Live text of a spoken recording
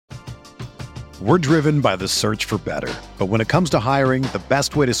We're driven by the search for better. But when it comes to hiring, the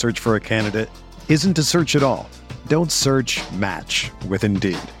best way to search for a candidate isn't to search at all. Don't search, match with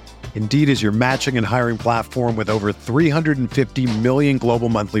Indeed. Indeed is your matching and hiring platform with over 350 million global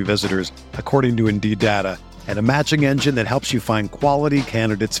monthly visitors, according to Indeed data, and a matching engine that helps you find quality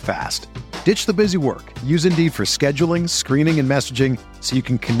candidates fast. Ditch the busy work. Use Indeed for scheduling, screening, and messaging so you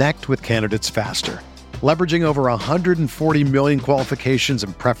can connect with candidates faster. Leveraging over 140 million qualifications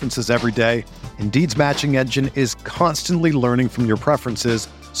and preferences every day, Indeed's matching engine is constantly learning from your preferences,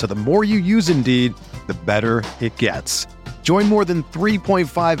 so the more you use Indeed, the better it gets. Join more than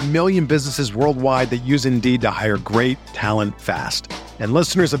 3.5 million businesses worldwide that use Indeed to hire great talent fast. And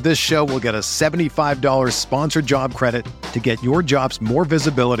listeners of this show will get a $75 sponsored job credit to get your jobs more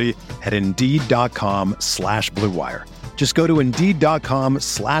visibility at Indeed.com/Blue Wire. Just go to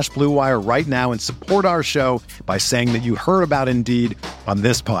Indeed.com/Blue Wire right now and support our show by saying that you heard about Indeed on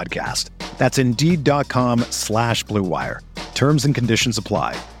this podcast. That's Indeed.com/Blue Wire. Terms and conditions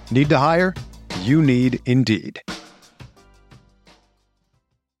apply. Need to hire? You need Indeed.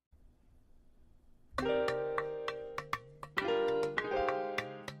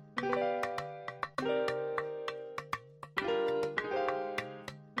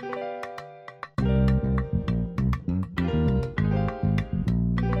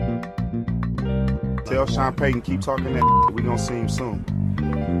 Tell Sean Payton, keep talking that we gonna see him soon.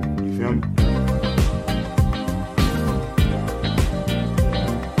 You feel me?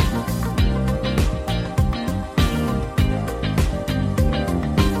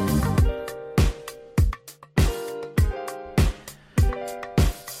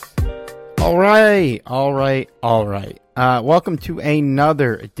 All right. Welcome to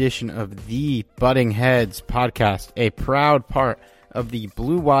another edition of the Butting Heads podcast, a proud part of the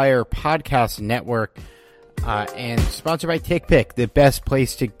Blue Wire Podcast Network, and sponsored by TickPick, the best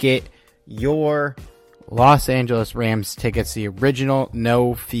place to get your Los Angeles Rams tickets, the original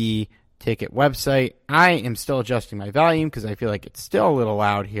no-fee ticket website. I am still adjusting my volume because I feel like it's still a little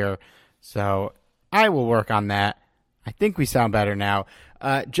loud here, so I will work on that. I think we sound better now.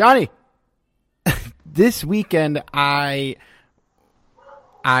 Johnny, this weekend I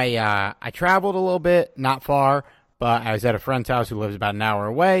traveled a little bit, not far, but I was at a friend's house who lives about an hour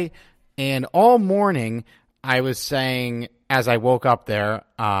away, and all morning I was saying, as I woke up there,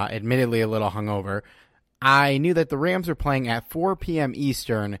 admittedly a little hungover, I knew that the Rams were playing at 4 p.m.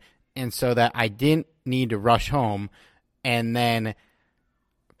 Eastern, and so that I didn't need to rush home. And then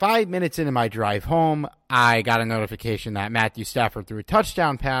 5 minutes into my drive home, I got a notification that Matthew Stafford threw a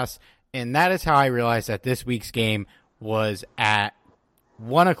touchdown pass, and that is how I realized that this week's game was at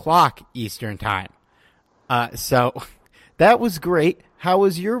 1 o'clock Eastern time. So that was great. How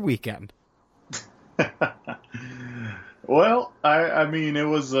was your weekend? Well, I mean, it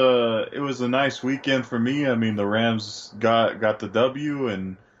was a nice weekend for me. I mean, the Rams got the W,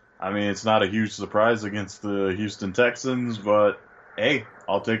 and I mean, it's not a huge surprise against the Houston Texans, but hey,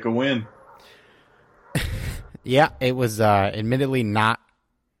 I'll take a win. Yeah, it was admittedly not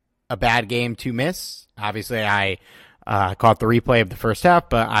a bad game to miss. Obviously, I caught the replay of the first half,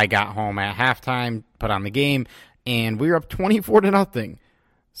 but I got home at halftime, put on the game, and we were up 24-0.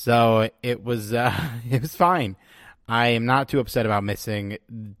 So it was fine. I am not too upset about missing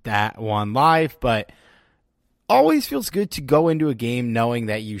that one live, but always feels good to go into a game knowing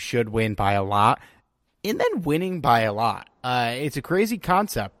that you should win by a lot, and then winning by a lot. It's a crazy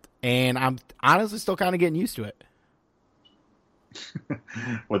concept, and I'm honestly still kind of getting used to it.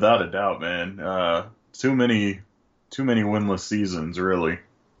 Without a doubt, man. Too many winless seasons, really.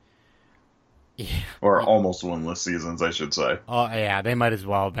 Yeah. Or almost winless seasons, I should say. Oh, yeah, they might as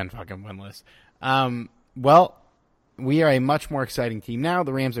well have been fucking winless. Well, we are a much more exciting team now.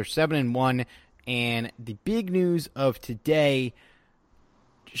 The Rams are 7-1, and the big news of today,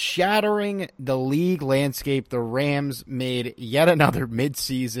 shattering the league landscape, the Rams made yet another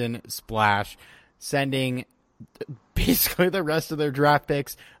midseason splash, sending basically the rest of their draft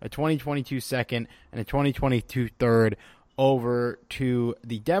picks, a 2022 second and a 2022 third, over to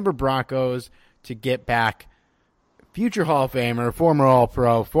the Denver Broncos to get back future Hall of Famer, former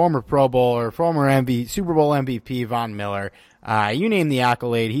All-Pro, former Pro Bowler, former Super Bowl MVP Von Miller. You name the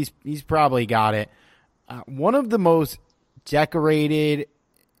accolade, he's probably got it. One of the most decorated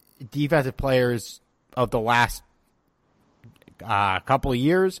defensive players of the last couple of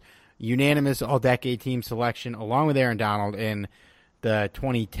years, unanimous all-decade team selection, along with Aaron Donald in the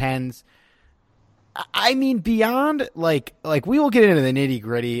 2010s. I mean, beyond, like we will get into the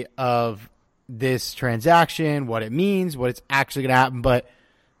nitty-gritty of this transaction, what it means, what it's actually going to happen, but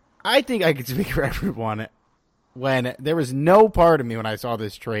I think I can speak for everyone when there was no part of me when I saw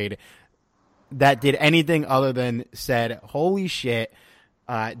this trade that did anything other than said, holy shit,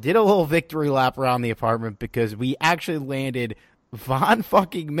 did a little victory lap around the apartment because we actually landed Von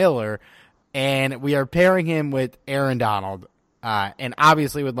fucking Miller, and we are pairing him with Aaron Donald, and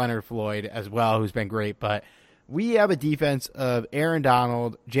obviously with Leonard Floyd as well, who's been great, but we have a defense of Aaron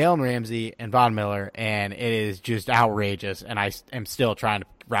Donald, Jalen Ramsey, and Von Miller, and it is just outrageous, and I am still trying to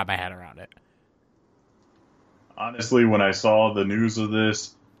wrap my head around it. Honestly, when I saw the news of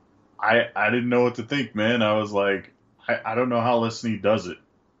this, I didn't know what to think, man. I was like, I don't know how Leslie does it.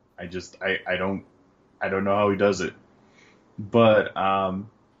 I don't know how he does it. But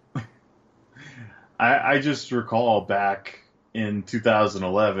I just recall back in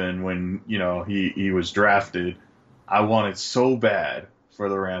 2011 when, you know, he was drafted, I wanted so bad for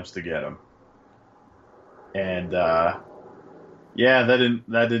the Rams to get him. And yeah,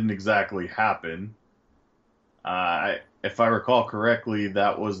 that didn't exactly happen. If I recall correctly,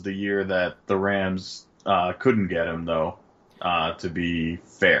 that was the year that the Rams couldn't get him, though, to be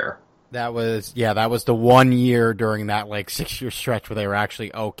fair. That was the 1 year during that 6-year stretch where they were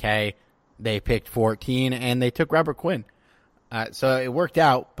actually okay. They picked 14 and they took Robert Quinn. So it worked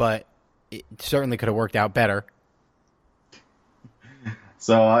out, but it certainly could have worked out better.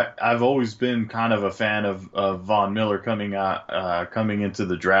 So I've always been kind of a fan of Von Miller coming into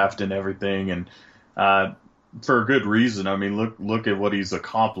the draft and everything, and for a good reason. I mean, look at what he's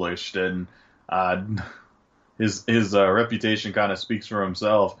accomplished, and his reputation kind of speaks for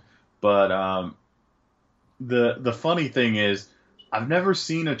himself. But the funny thing is, I've never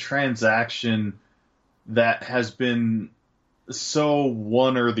seen a transaction that has been so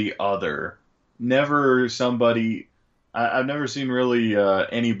one or the other. I've never seen really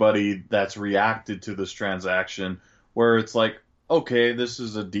anybody that's reacted to this transaction where it's like, okay, this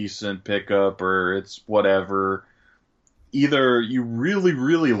is a decent pickup or it's whatever. Either you really,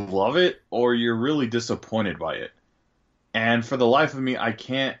 really love it or you're really disappointed by it. And for the life of me, I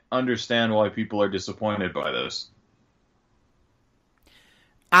can't understand why people are disappointed by this.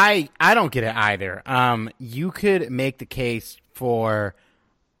 I don't get it either. You could make the case for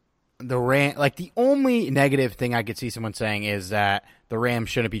the Rams. The only negative thing I could see someone saying is that the Rams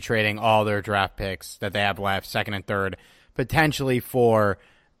shouldn't be trading all their draft picks that they have left, second and third, potentially for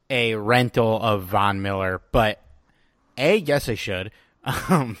a rental of Von Miller. But A, yes, they should.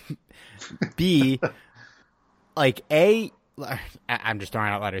 B, I'm just throwing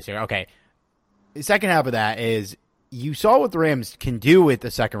out letters here. Okay. The second half of that is you saw what the Rams can do with the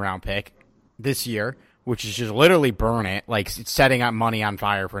second round pick this year, which is just literally burn it, setting up money on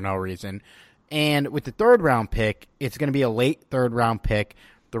fire for no reason. And with the third round pick, it's going to be a late third round pick.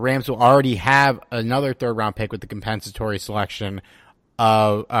 The Rams will already have another third round pick with the compensatory selection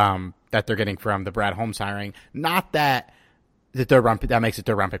of that they're getting from the Brad Holmes hiring. Not that the third round that makes the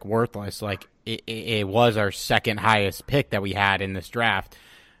third round pick worthless. It was our second highest pick that we had in this draft.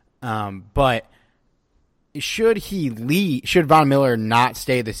 But should Von Miller not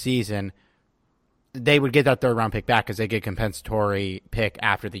stay this season, they would get that third round pick back because they get a compensatory pick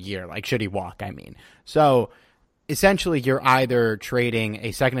after the year. Should he walk, I mean. So essentially you're either trading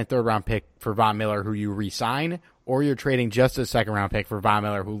a second and third round pick for Von Miller who you re-sign, or you're trading just a second round pick for Von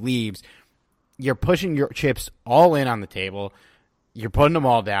Miller who leaves. You're pushing your chips all in on the table. You're putting them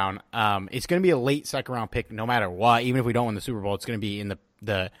all down. It's going to be a late second round pick no matter what. Even if we don't win the Super Bowl, it's going to be in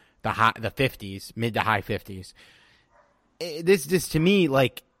the 50s, mid to high 50s. This to me,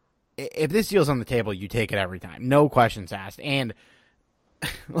 if this deal's on the table, you take it every time. No questions asked. And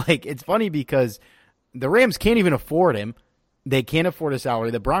it's funny because the Rams can't even afford him. They can't afford his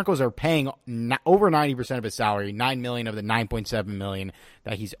salary. The Broncos are paying over 90% of his salary, $9 million of the $9.7 million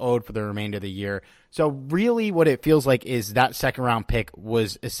that he's owed for the remainder of the year. So really what it feels like is that second round pick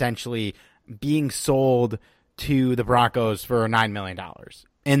was essentially being sold to the Broncos for $9 million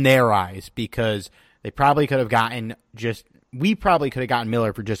in their eyes, because they probably could have gotten we probably could have gotten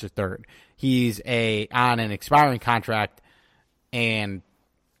Miller for just a third. He's on an expiring contract, and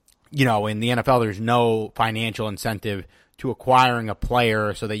in the NFL there's no financial incentive to acquiring a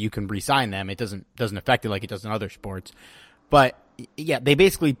player so that you can re-sign them. It doesn't affect it like it does in other sports. But yeah,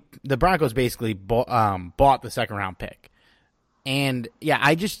 the Broncos basically bought the second round pick. And yeah,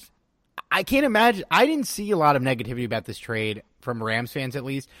 I can't imagine. I didn't see a lot of negativity about this trade from Rams fans, at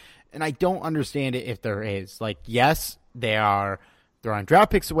least, and I don't understand it if there is. Yes, they're on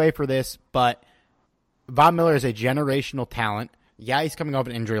draft picks away for this, but Von Miller is a generational talent. Yeah, he's coming off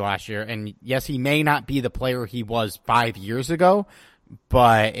an injury last year, and yes, he may not be the player he was 5 years ago,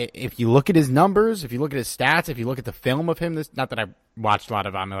 but if you look at his numbers, if you look at his stats, if you look at the film of him, not that I watched a lot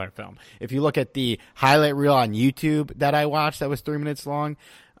of Von Miller film, if you look at the highlight reel on YouTube that I watched that was 3 minutes long,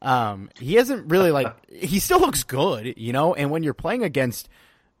 He hasn't really he still looks good, and when you're playing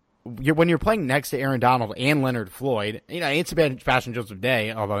next to Aaron Donald and Leonard Floyd, it's a bad Sebastian Joseph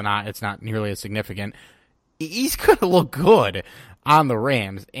day, although it's not nearly as significant. He's going to look good on the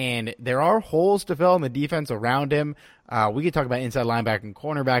Rams, and there are holes to fill in the defense around him. We could talk about inside linebacker and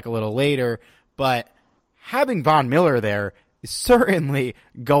cornerback a little later, but having Von Miller there is certainly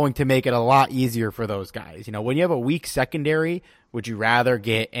going to make it a lot easier for those guys. When you have a weak secondary, would you rather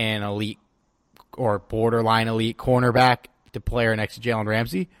get an elite or borderline elite cornerback to play next to Jalen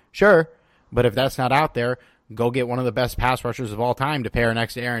Ramsey? Sure, but if that's not out there, go get one of the best pass rushers of all time to pair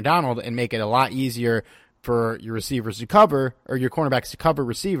next to Aaron Donald and make it a lot easier for your receivers to cover, or your cornerbacks to cover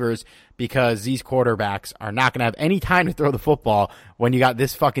receivers, because these quarterbacks are not going to have any time to throw the football when you got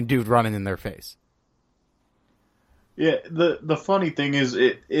this fucking dude running in their face. Yeah, the funny thing is,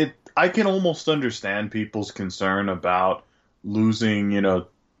 I can almost understand people's concern about losing,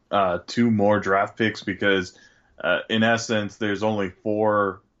 2 more draft picks, because in essence, there's only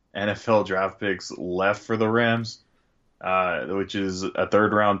 4 NFL draft picks left for the Rams, which is a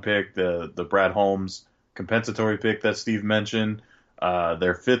 3rd-round pick, the Brad Holmes compensatory pick that Steve mentioned,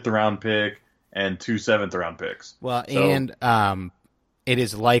 their 5th-round pick, and 2 7th-round picks. Well, and it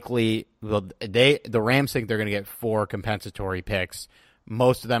is likely the Rams think they're going to get 4 compensatory picks.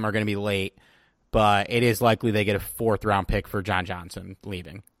 Most of them are going to be late, but it is likely they get a 4th-round pick for John Johnson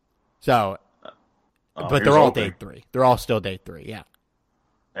leaving. So, but they're all day 3. They're all still day 3, yeah.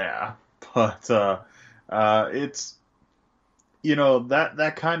 Yeah, but it's,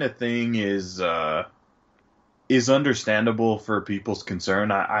 that kind of thing is understandable for people's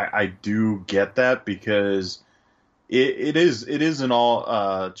concern. I do get that, because it is an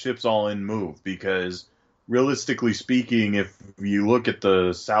all chips all in move, because realistically speaking, if you look at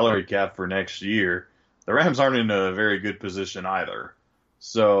the salary cap for next year, the Rams aren't in a very good position either.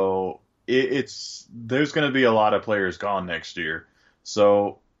 So there's going to be a lot of players gone next year.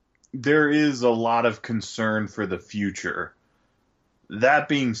 So there is a lot of concern for the future. That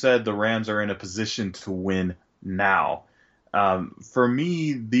being said, the Rams are in a position to win now. For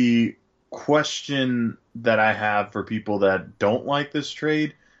me, the question that I have for people that don't like this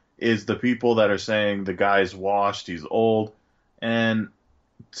trade is the people that are saying the guy's washed, he's old. And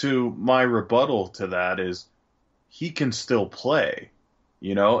to my rebuttal to that is, he can still play.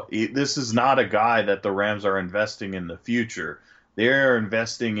 This is not a guy that the Rams are investing in the future. They're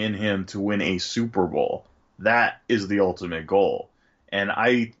investing in him to win a Super Bowl. That is the ultimate goal. And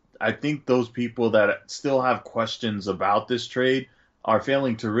I think those people that still have questions about this trade are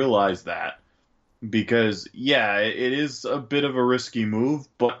failing to realize that. Because, yeah, it is a bit of a risky move,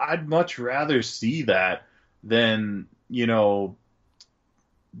 but I'd much rather see that than, the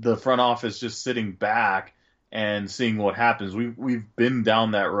front office just sitting back and seeing what happens. We've been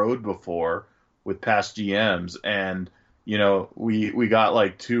down that road before with past GMs, and we got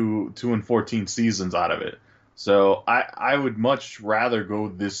like 2 and 14 seasons out of it. So I would much rather go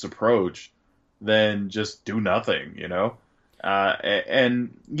this approach than just do nothing,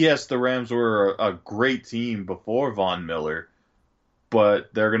 And yes, the Rams were a great team before Von Miller,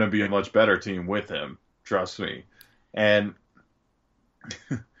 but they're going to be a much better team with him. Trust me. And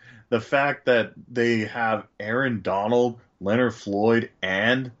the fact that they have Aaron Donald, Leonard Floyd,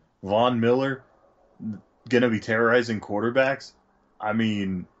 and Von Miller going to be terrorizing quarterbacks, I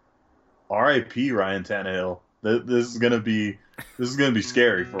mean, R.I.P. Ryan Tannehill. This is going to be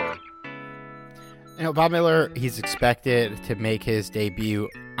scary for him. Von Miller, he's expected to make his debut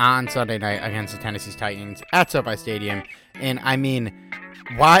on Sunday night against the Tennessee Titans at SoFi Stadium. And I mean,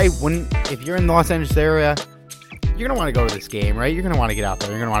 why wouldn't, if you're in the Los Angeles area, you're going to want to go to this game, right? You're going to want to get out there.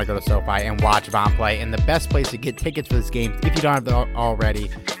 You're going to want to go to SoFi and watch Von play. And the best place to get tickets for this game, if you don't have them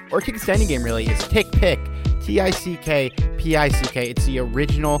already, or tickets to any game really, is TickPick. TickPick. It's the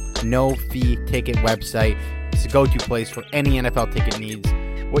original no-fee ticket website. It's a go-to place for any NFL ticket needs.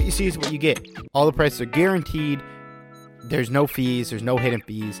 What you see is what you get. All the prices are guaranteed. There's no fees. There's no hidden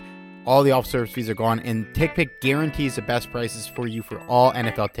fees. All the off-service fees are gone. And TickPick guarantees the best prices for you for all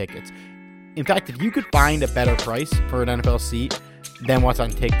NFL tickets. In fact, if you could find a better price for an NFL seat than what's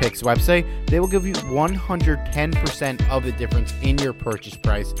on TickPick's website, they will give you 110% of the difference in your purchase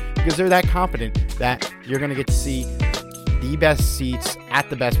price, because they're that confident that you're going to get to see the best seats at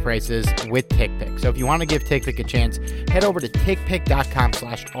the best prices with TickPick. So if you want to give TickPick a chance, head over to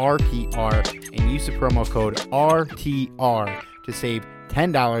tickpick.com/RTR and use the promo code RTR to save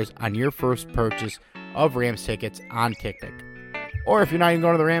 $10 on your first purchase of Rams tickets on TickPick. Or if you're not even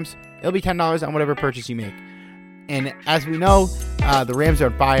going to the Rams, it'll be $10 on whatever purchase you make. And as we know, The Rams are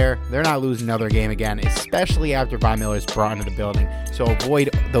on fire. They're not losing another game again, especially after Von Miller's brought into the building. So avoid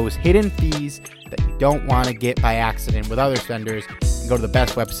those hidden fees that you don't want to get by accident with other spenders. And go to the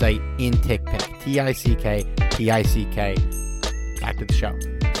best website in TickPick. T-I-C-K. Back to the show.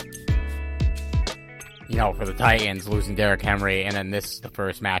 For the Titans, losing Derrick Henry, and then this is the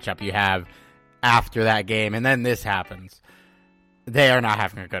first matchup you have after that game, and then this happens. They are not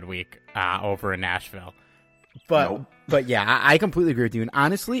having a good week over in Nashville. But yeah, I completely agree with you. And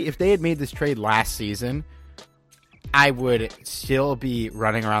honestly, if they had made this trade last season, I would still be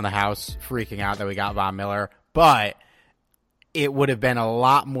running around the house freaking out that we got Von Miller. But it would have been a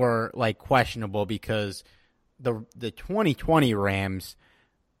lot more questionable because the 2020 Rams,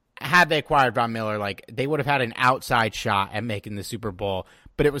 had they acquired Von Miller, they would have had an outside shot at making the Super Bowl.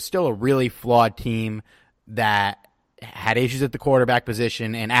 But it was still a really flawed team that had issues at the quarterback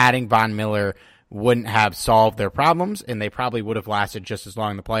position, and adding Von Miller wouldn't have solved their problems, and they probably would have lasted just as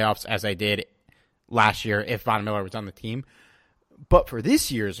long in the playoffs as they did last year if Von Miller was on the team. But for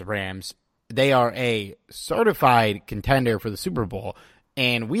this year's Rams, they are a certified contender for the Super Bowl,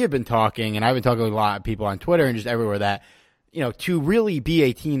 and we have been talking, and I've been talking to a lot of people on Twitter and just everywhere that, to really be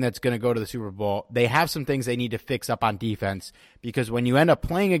a team that's going to go to the Super Bowl, they have some things they need to fix up on defense, because when you end up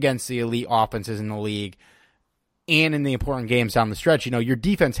playing against the elite offenses in the league and in the important games down the stretch, your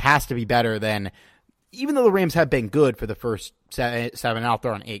defense has to be better than, even though the Rams have been good for the first seven, I'll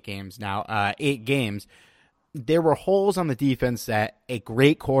throw on 8 games now, 8 games, there were holes on the defense that a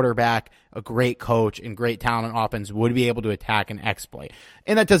great quarterback, a great coach, and great talent offense would be able to attack and exploit.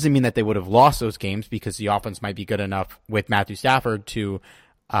 And that doesn't mean that they would have lost those games, because the offense might be good enough with Matthew Stafford to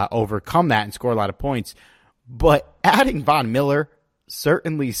overcome that and score a lot of points. But adding Von Miller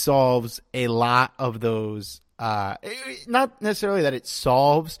certainly solves a lot of those. Not necessarily that it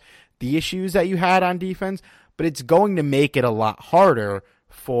solves the issues that you had on defense, but it's going to make it a lot harder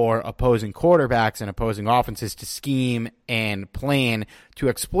for opposing quarterbacks and opposing offenses to scheme and plan to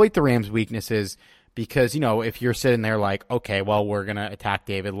exploit the Rams' weaknesses, because, if you're sitting there okay, well, we're going to attack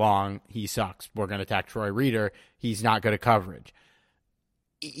David Long, he sucks. We're going to attack Troy Reader, he's not good at coverage.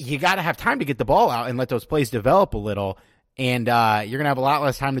 You got to have time to get the ball out and let those plays develop a little, and you're going to have a lot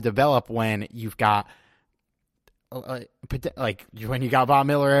less time to develop when you've got when you got Von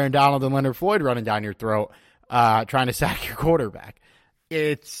Miller, Aaron Donald, and Leonard Floyd running down your throat trying to sack your quarterback.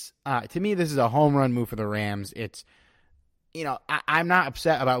 It's to me, this is a home run move for the Rams. It's, I'm not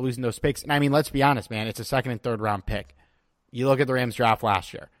upset about losing those picks. And I mean, let's be honest, man, it's a second and third round pick. You look at the Rams draft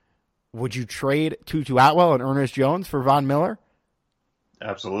last year. Would you trade Tutu Atwell and Ernest Jones for Von Miller?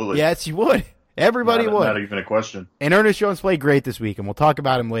 Absolutely. Yes, you would. Everybody would. Not even a question. And Ernest Jones played great this week, and we'll talk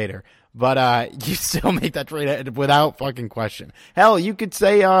about him later. But you still make that trade without fucking question. Hell, you could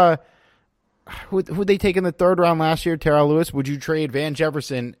say who they take in the third round last year, Terrell Lewis. Would you trade Van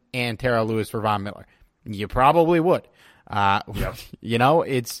Jefferson and Terrell Lewis for Von Miller? You probably would. Yep.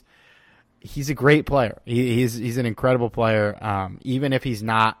 He's a great player. He's an incredible player. Even if he's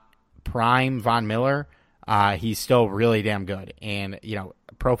not prime Von Miller, he's still really damn good. And,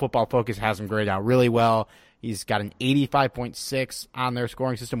 Pro Football Focus has him graded out really well. He's got an 85.6 on their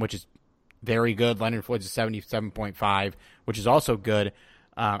scoring system, which is very good. Leonard Floyd's a 77.5, which is also good.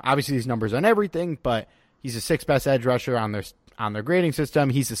 Obviously, these numbers on everything, but he's the 6th best edge rusher on their grading system.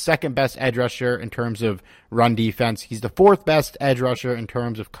 He's the 2nd best edge rusher in terms of run defense. He's the 4th best edge rusher in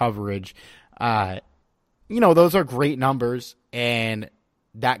terms of coverage. Those are great numbers, and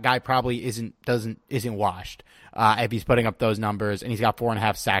that guy probably isn't washed if he's putting up those numbers, and he's got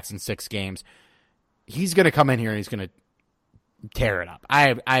 4.5 sacks in 6 games. He's going to come in here and he's going to tear it up.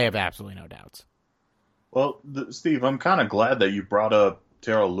 I have absolutely no doubts. Well, Steve, I'm kind of glad that you brought up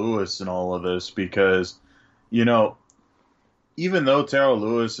Terrell Lewis in all of this, because, even though Terrell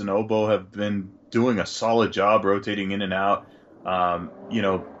Lewis and Obo have been doing a solid job rotating in and out,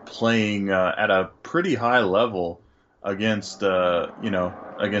 playing at a pretty high level against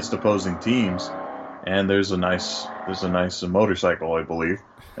opposing teams, and there's a nice motorcycle, I believe,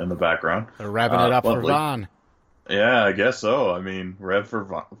 in the background. They're revving it up lovely. For Von. Yeah, I guess so. I mean, rev for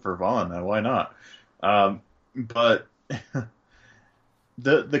Von. Why not? But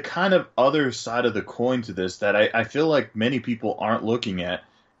the kind of other side of the coin to this that I feel like many people aren't looking at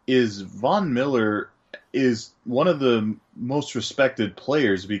is Von Miller is one of the most respected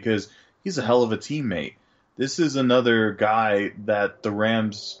players because he's a hell of a teammate. This is another guy that the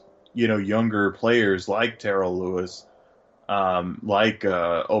Rams, younger players like Terrell Lewis, like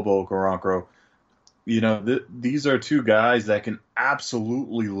Obo Okoronkwo, these are two guys that can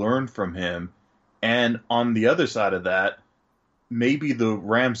absolutely learn from him. And on the other side of that, maybe the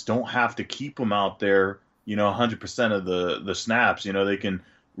Rams don't have to keep him out there 100% of the snaps. They can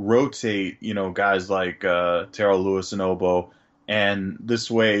rotate, guys like Terrell Lewis and Obo, and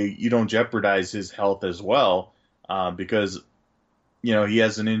this way you don't jeopardize his health as well, because he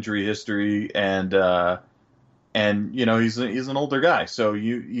has an injury history, and he's an older guy, so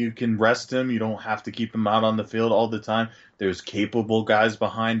you can rest him. You don't have to keep him out on the field all the time. There's capable guys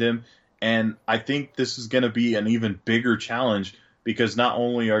behind him, and I think this is going to be an even bigger challenge, because not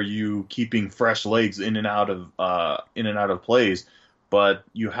only are you keeping fresh legs in and out of plays, but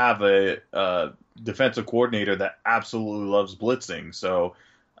you have a defensive coordinator that absolutely loves blitzing. So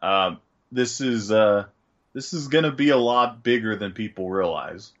this is going to be a lot bigger than people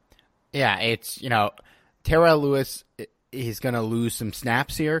realize. Yeah, it's Terrell Lewis is going to lose some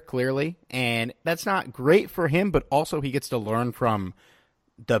snaps here, clearly, and that's not great for him, but also he gets to learn from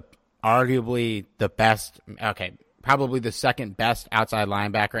arguably the best, probably the second best outside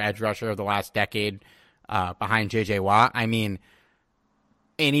linebacker, edge rusher of the last decade, behind J.J. Watt. I mean,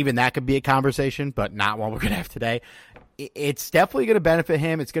 and even that could be a conversation, but not one we're going to have today. It's definitely going to benefit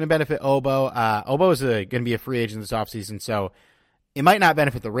him. It's going to benefit Obo. Obo is going to be a free agent this offseason, so it might not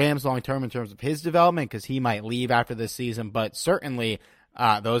benefit the Rams long-term in terms of his development, because he might leave after this season, but certainly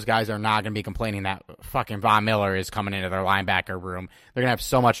those guys are not going to be complaining that fucking Von Miller is coming into their linebacker room. They're going to have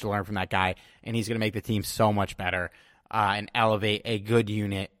so much to learn from that guy, and he's going to make the team so much better and elevate a good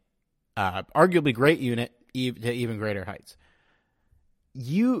unit, arguably great unit, to even greater heights.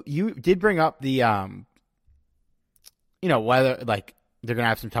 You did bring up the, whether like they're going to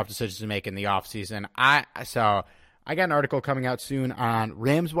have some tough decisions to make in the offseason. I got an article coming out soon on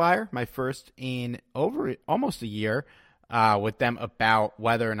Rams Wire, my first in over almost a year, with them about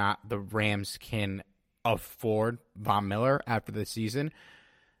whether or not the Rams can afford Von Miller after the season.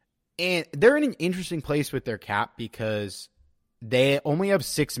 And they're in an interesting place with their cap, because they only have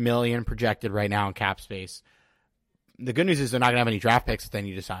 $6 million projected right now in cap space. The good news is they're not going to have any draft picks that they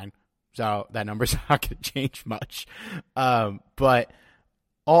need to sign, so that number's not going to change much. But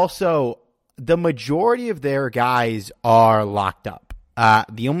also, the majority of their guys are locked up.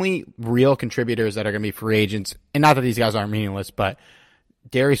 The only real contributors that are going to be free agents, and not that these guys aren't meaningless, but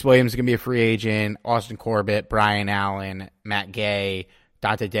Darius Williams is going to be a free agent, Austin Corbett, Brian Allen, Matt Gay,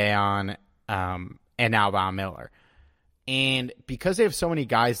 Dante Deon, and now Von Miller. And because they have so many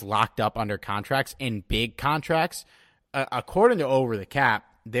guys locked up under contracts and big contracts, according to Over the Cap,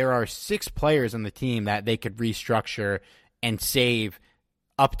 there are 6 players on the team that they could restructure and save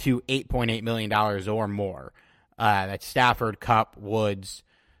up to $8.8 million or more. That's Stafford, Kupp, Woods,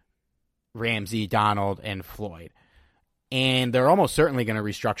 Ramsey, Donald, and Floyd. And they're almost certainly going to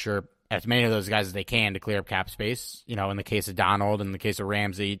restructure as many of those guys as they can to clear up cap space. In the case of Donald, in the case of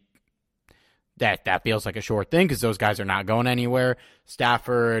Ramsey, that feels like a short thing because those guys are not going anywhere.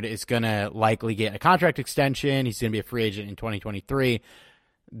 Stafford is going to likely get a contract extension. He's going to be a free agent in 2023.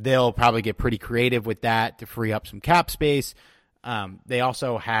 They'll probably get pretty creative with that to free up some cap space. They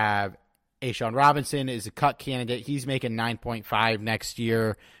also have Ashawn Robinson is a cut candidate. He's making 9.5 next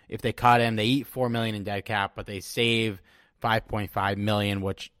year. If they cut him, they eat $4 million in dead cap, but they save $5.5 million,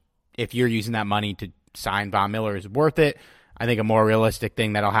 which if you're using that money to sign Von Miller is worth it. I think a more realistic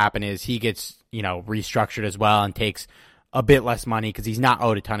thing that'll happen is he gets, restructured as well and takes a bit less money because he's not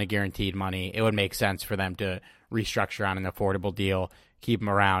owed a ton of guaranteed money. It would make sense for them to restructure on an affordable deal, keep him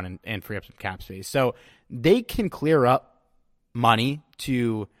around, and free up some cap space. So they can clear up money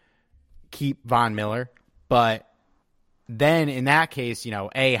to keep Von Miller, but then in that case,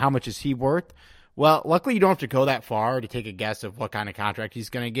 how much is he worth? Well, luckily you don't have to go that far to take a guess of what kind of contract he's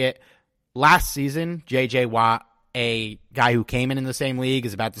going to get. Last season, J.J. Watt, a guy who came in the same league,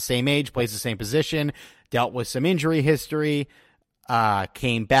 is about the same age, plays the same position, dealt with some injury history,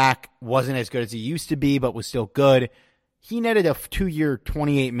 came back, wasn't as good as he used to be, but was still good. He netted a 2-year,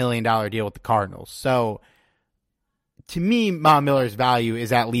 $28 million deal with the Cardinals. So to me, Von Miller's value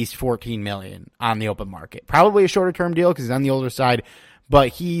is at least $14 million on the open market. Probably a shorter term deal because he's on the older side,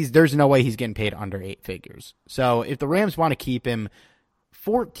 but there's no way he's getting paid under 8 figures. So if the Rams want to keep him,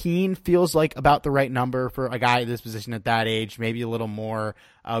 14 feels like about the right number for a guy at this position at that age. Maybe a little more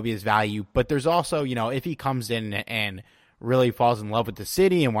would be his value. But there's also, if he comes in and really falls in love with the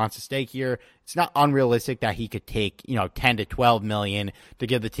city and wants to stay here, it's not unrealistic that he could take, 10 to 12 million to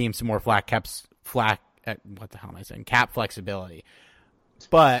give the team some more cap flexibility.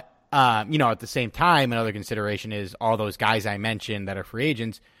 But, at the same time, another consideration is all those guys I mentioned that are free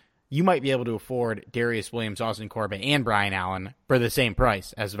agents, you might be able to afford Darius Williams, Austin Corbett, and Brian Allen for the same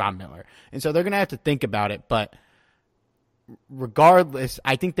price as Von Miller. And so they're going to have to think about it. But regardless,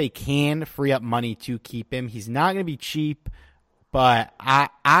 I think they can free up money to keep him. He's not going to be cheap. But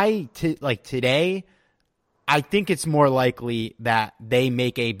today, I think it's more likely that they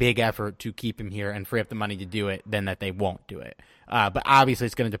make a big effort to keep him here and free up the money to do it than that they won't do it. But obviously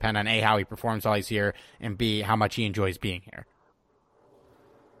it's going to depend on A, how he performs while he's here, and B, how much he enjoys being here.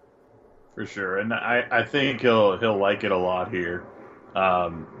 For sure. And I think he'll like it a lot here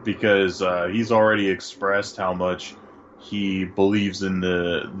because he's already expressed how much he believes in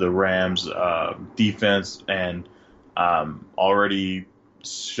the Rams defense and already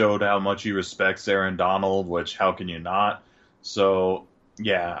showed how much he respects Aaron Donald, which how can you not? So,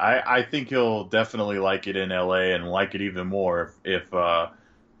 yeah, I think he'll definitely like it in LA and like it even more if the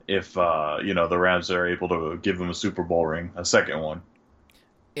Rams are able to give him a Super Bowl ring, a second one.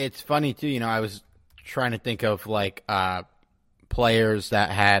 It's funny too, I was trying to think of players that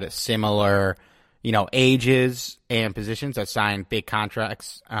had similar, ages and positions that signed big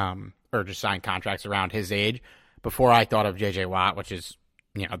contracts, or just signed contracts around his age before I thought of J.J. Watt, which is,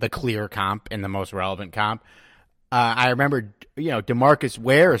 the clear comp and the most relevant comp. I remember, DeMarcus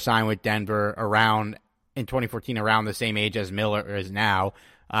Ware signed with Denver around in 2014, around the same age as Miller is now.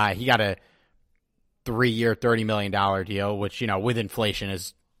 He got a 3-year, $30 million deal, which, with inflation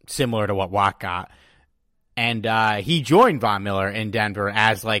is similar to what Watt got. And he joined Von Miller in Denver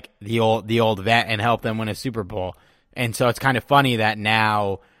as the old vet and helped them win a Super Bowl. And so it's kind of funny that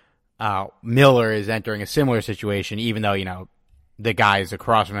now Miller is entering a similar situation, even though, the guys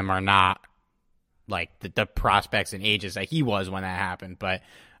across from him are not the prospects and ages that he was when that happened. But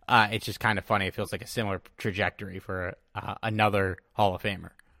it's just kind of funny. It feels like a similar trajectory for another Hall of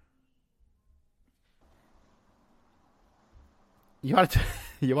Famer. You want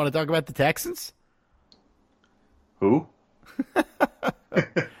to talk about the Texans? Who?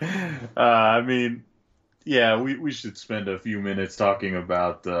 We should spend a few minutes talking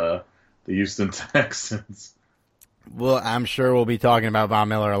about the Houston Texans. Well, I'm sure we'll be talking about Von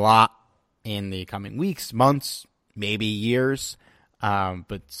Miller a lot in the coming weeks, months, maybe years.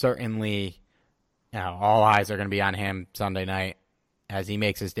 But certainly, all eyes are going to be on him Sunday night as he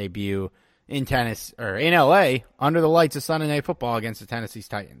makes his debut in LA under the lights of Sunday Night Football against the Tennessee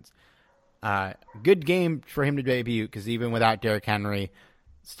Titans. Good game for him to debut because even without Derrick Henry,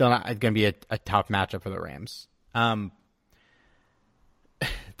 still not going to be a tough matchup for the Rams. The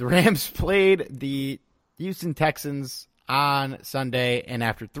Rams played the Houston Texans on Sunday, and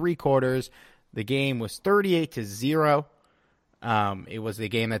after 3 quarters, the game was 38-0. It was the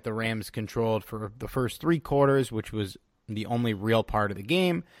game that the Rams controlled for the first 3 quarters, which was the only real part of the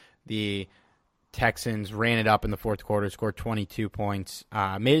game. The Texans ran it up in the fourth quarter, scored 22 points,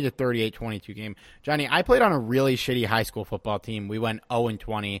 made it a 38-22 game. Johnny, I played on a really shitty high school football team. We went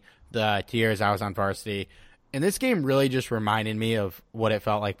 0-20 the 2 years I was on varsity. And this game really just reminded me of what it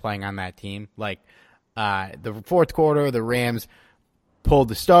felt like playing on that team. The fourth quarter, the Rams pulled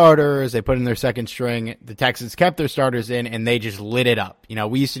the starters. They put in their second string. The Texans kept their starters in, and they just lit it up.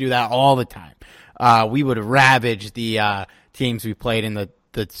 We used to do that all the time. We would ravage the teams we played in the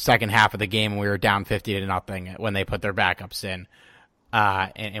second half of the game, and we were down 50-0 when they put their backups in,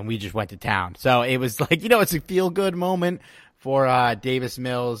 and we just went to town. So it was it's a feel-good moment for Davis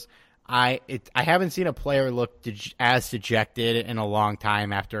Mills. I haven't seen a player look as dejected in a long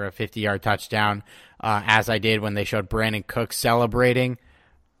time after a 50-yard touchdown as I did when they showed Brandon Cooks celebrating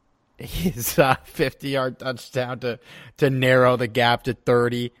his 50-yard touchdown to narrow the gap to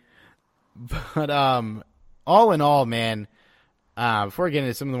 30. But all in all, man, before we get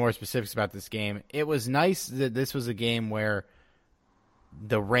into some of the more specifics about this game, it was nice that this was a game where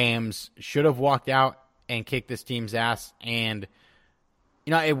the Rams should have walked out and kicked this team's ass. And,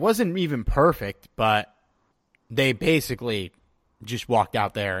 it wasn't even perfect, but they basically just walked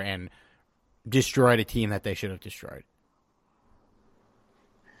out there and destroyed a team that they should have destroyed.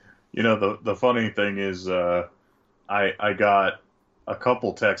 The funny thing is I got a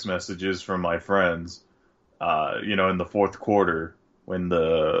couple text messages from my friends in the fourth quarter when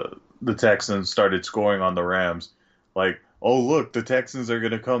the Texans started scoring on the Rams, oh, look, the Texans are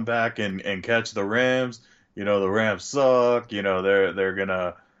going to come back and catch the Rams. The Rams suck. They're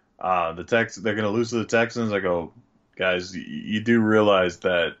gonna they're gonna lose to the Texans. I go, guys, you do realize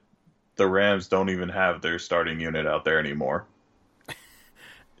that the Rams don't even have their starting unit out there anymore.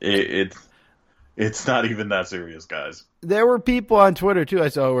 It's not even that serious, guys. There were people on Twitter too I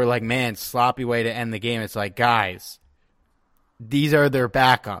saw who were like, man, sloppy way to end the game. It's like, guys, these are their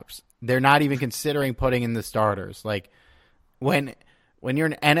backups. They're not even considering putting in the starters. When you're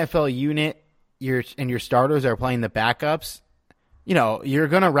an NFL unit, your starters are playing the backups, you're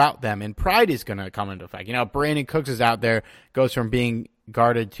going to route them, and pride is going to come into effect. Brandon Cooks is out there, goes from being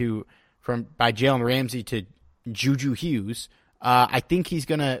guarded by Jalen Ramsey to Juju Hughes. I think he's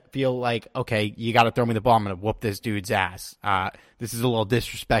going to feel like, okay, you got to throw me the ball. I'm going to whoop this dude's ass. This is a little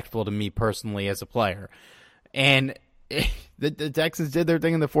disrespectful to me personally as a player. And the Texans did their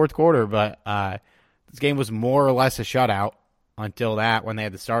thing in the fourth quarter, but this game was more or less a shutout until that when they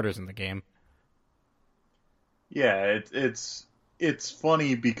had the starters in the game. Yeah, it's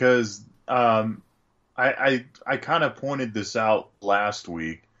funny because I kind of pointed this out last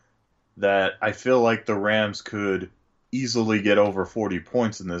week that I feel like the Rams could easily get over 40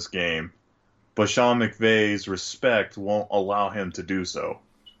 points in this game, but Sean McVay's respect won't allow him to do so.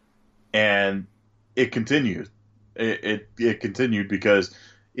 And it continued. It continued because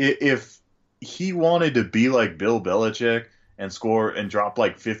if he wanted to be like Bill Belichick and score and drop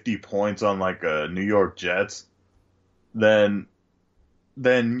like 50 points on like a New York Jets, then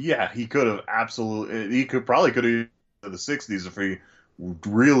yeah, he could have probably could have to the 60s if he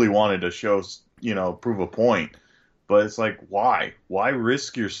really wanted to show, prove a point. But it's like, why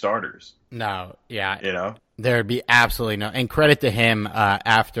risk your starters? No, yeah, there'd be absolutely no. And credit to him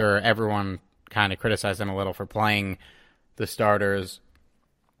after everyone kind of criticized him a little for playing the starters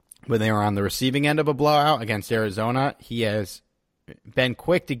when they were on the receiving end of a blowout against Arizona. He has been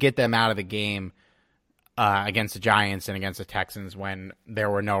quick to get them out of the game against the Giants and against the Texans when there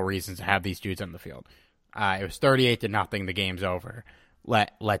were no reasons to have these dudes on the field. It was 38-0. The game's over.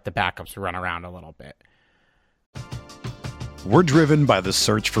 Let the backups run around a little bit. We're driven by the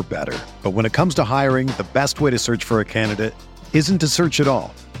search for better. But when it comes to hiring, the best way to search for a candidate isn't to search at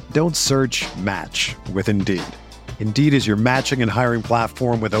all. Don't search, match with Indeed. Indeed is your matching and hiring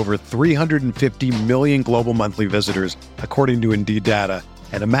platform with over 350 million global monthly visitors, according to Indeed data,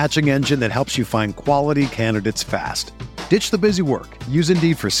 and a matching engine that helps you find quality candidates fast. Ditch the busy work. Use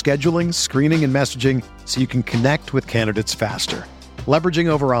Indeed for scheduling, screening, and messaging so you can connect with candidates faster. Leveraging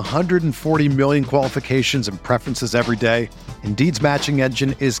over 140 million qualifications and preferences every day, Indeed's matching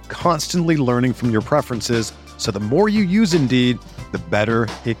engine is constantly learning from your preferences, so the more you use Indeed, the better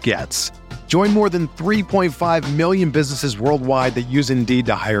it gets. Join more than 3.5 million businesses worldwide that use Indeed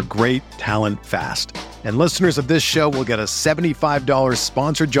to hire great talent fast. And listeners of this show will get a $75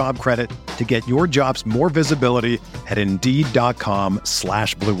 sponsored job credit to get your jobs more visibility at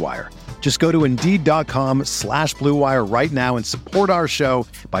Indeed.com/Blue Wire. Just go to Indeed.com/Blue Wire right now and support our show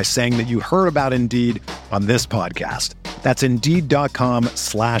by saying that you heard about Indeed on this podcast. That's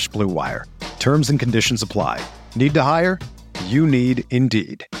Indeed.com/Blue Wire. Terms and conditions apply. Need to hire? You need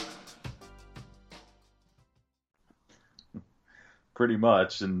Indeed. Pretty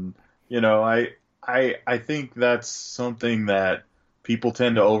much. And, I think that's something that people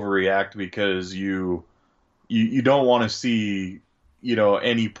tend to overreact because you don't want to see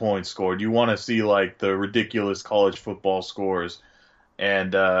any points scored. You want to see like the ridiculous college football scores,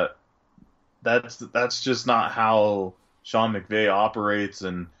 and that's just not how Sean McVay operates.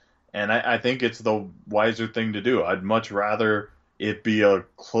 And I think it's the wiser thing to do. I'd much rather it be a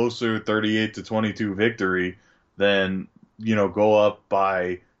closer 38-22 victory than go up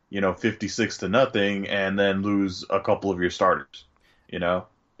by 56-0 and then lose a couple of your starters.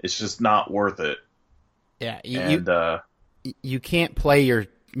 It's just not worth it. Yeah, you can't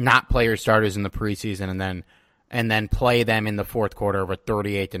not play your starters in the preseason and then play them in the fourth quarter of a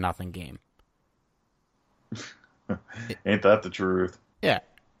 38-0 game. Ain't that the truth? Yeah,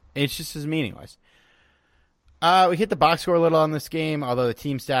 it's just as meaningless. We hit the box score a little on this game, although the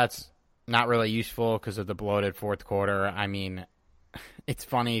team stats not really useful because of the bloated fourth quarter. I mean, it's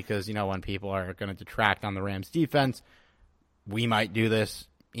funny because when people are going to detract on the Rams defense, we might do this.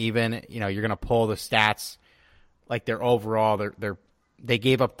 Even you're going to pull the stats. Like their overall, they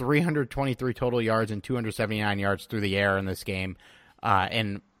gave up 323 total yards and 279 yards through the air in this game,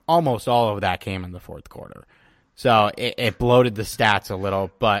 and almost all of that came in the fourth quarter. So it bloated the stats a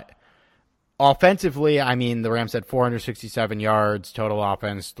little. But offensively, I mean, the Rams had 467 yards total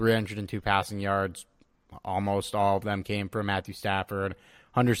offense, 302 passing yards. Almost all of them came from Matthew Stafford,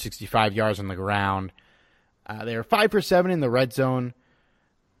 165 yards on the ground. They were 5 for 7 in the red zone,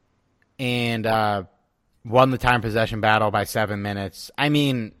 and won the time possession battle by 7 minutes. I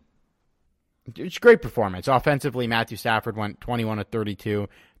mean, it's a great performance. Offensively, Matthew Stafford went 21 of 32,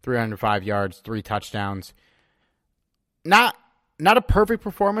 305 yards, 3 touchdowns. Not a perfect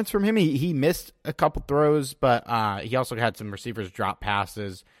performance from him. He missed a couple throws, but he also had some receivers drop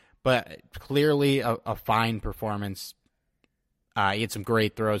passes. But clearly a fine performance. He had some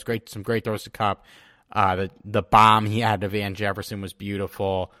great throws, some great throws to Kupp. The bomb he had to Van Jefferson was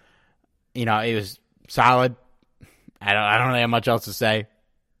beautiful. It was solid. I don't really have much else to say.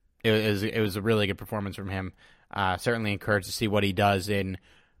 It was a really good performance from him. Certainly encouraged to see what he does in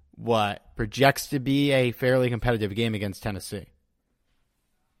what projects to be a fairly competitive game against Tennessee.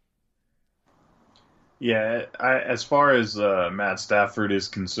 Yeah, as far as Matt Stafford is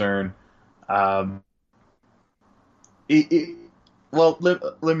concerned, um, it, it, well,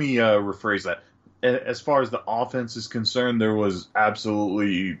 let me rephrase that. As far as the offense is concerned, there was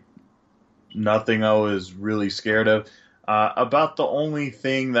absolutely nothing I was really scared of. About the only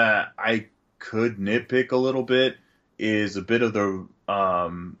thing that I could nitpick a little bit is a bit of the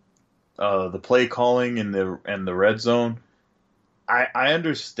play calling in the red zone. I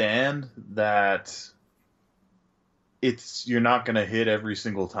understand that you're not going to hit every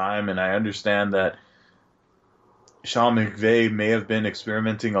single time, and I understand that Sean McVay may have been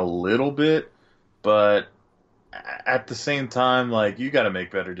experimenting a little bit, but at the same time, like, you got to make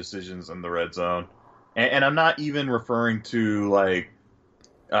better decisions in the red zone. And I'm not even referring to like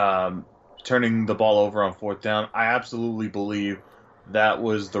um, turning the ball over on fourth down. I absolutely believe that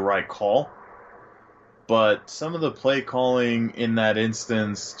was the right call, but some of the play calling in that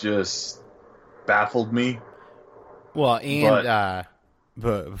instance just baffled me. Well, and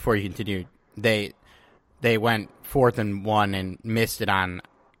But before you continue, they went 4th and 1 and missed it on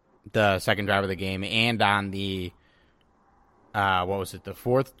the second drive of the game, and on the what was it, the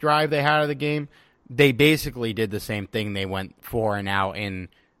fourth drive they had of the game. They basically did the same thing. They went 4 and out in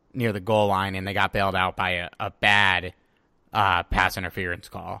near the goal line, and they got bailed out by a bad pass interference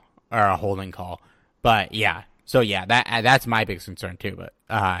call or a holding call. But yeah, so yeah, that's my biggest concern too. But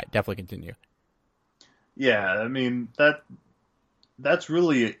definitely continue. yeah, I mean that's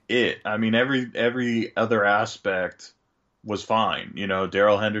really it. I mean every other aspect was fine. You know,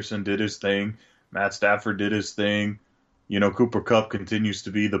 Darrell Henderson did his thing, Matt Stafford did his thing. You know, Cooper Kupp continues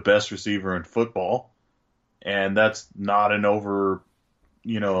to be the best receiver in football, and that's not an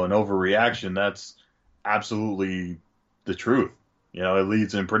overreaction. That's absolutely the truth. You know, it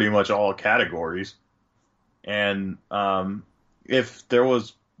leads in pretty much all categories. And if there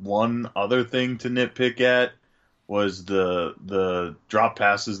was one other thing to nitpick at, was the drop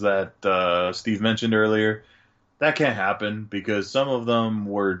passes that Steve mentioned earlier. That can't happen because some of them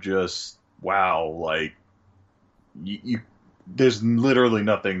were just wow. Like there's literally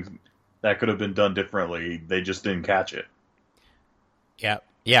nothing that could have been done differently. They just didn't catch it. Yeah.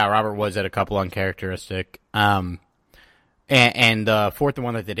 Robert Woods had a couple uncharacteristic. And the 4th and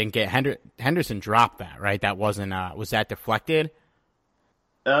 1 that they didn't get, Henderson dropped that, right? That wasn't. Was that deflected?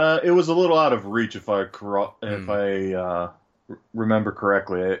 It was a little out of reach if I remember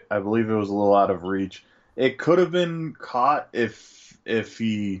correctly. I believe it was a little out of reach. It could have been caught if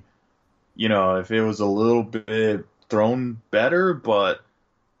he, if it was a little bit thrown better, but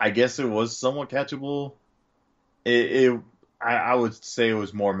I guess it was somewhat catchable. I would say it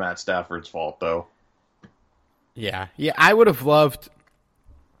was more Matt Stafford's fault though. Yeah. I would have loved,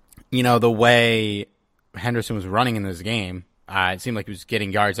 the way Henderson was running in this game. It seemed like he was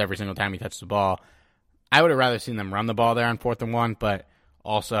getting yards every single time he touched the ball. I would have rather seen them run the ball there on 4th and 1, but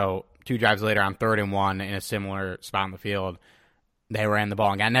also 2 drives later on 3rd and 1 in a similar spot on the field, they ran the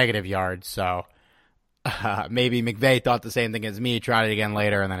ball and got negative yards. So maybe McVay thought the same thing as me, tried it again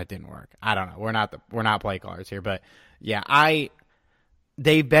later, and then it didn't work. I don't know. We're not play callers here, but yeah,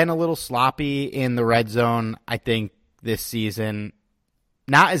 they've been a little sloppy in the red zone, I think, this season.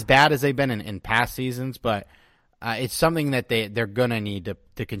 Not as bad as they've been in past seasons, but it's something that they're going to need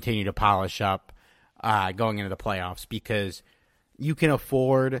to continue to polish up going into the playoffs, because you can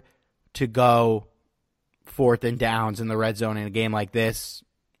afford to go 4th and downs in the red zone in a game like this.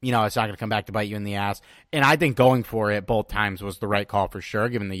 It's not going to come back to bite you in the ass. And I think going for it both times was the right call for sure,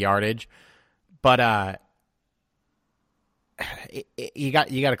 given the yardage. But you got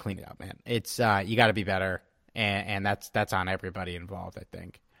to clean it up, man. It's you got to be better, and that's on everybody involved, I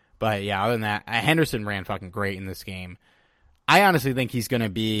think. But yeah, other than that, Henderson ran fucking great in this game. I honestly think he's going to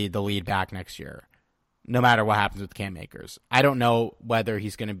be the lead back next year, no matter what happens with Cam Akers. I don't know whether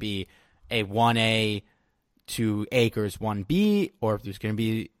he's going to be a 1A to Akers 1B, or if there's going to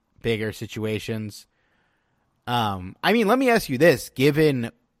be bigger situations. Let me ask you this: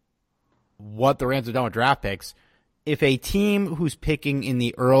 given what the Rams have done with draft picks, if a team who's picking in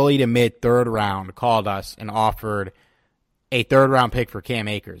the early to mid 3rd round called us and offered a 3rd round pick for Cam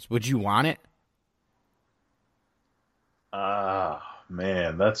Akers, would you want it?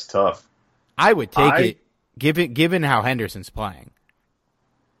 Man, that's tough. I would take it, given how Henderson's playing.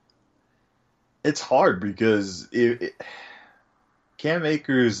 It's hard because Cam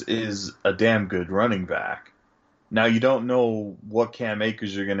Akers is a damn good running back. Now, you don't know what Cam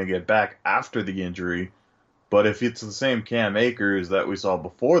Akers you're going to get back after the injury, but if it's the same Cam Akers that we saw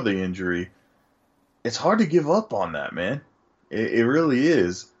before the injury, it's hard to give up on that, man. It really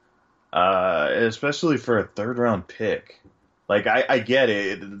is, especially for a 3rd round pick. Like, I get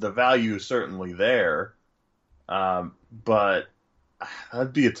it. The value is certainly there. But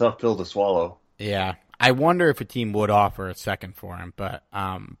that'd be a tough pill to swallow. Yeah. I wonder if a team would offer a second for him, but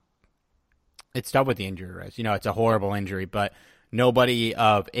it's tough with the injury risk. It's a horrible injury, but nobody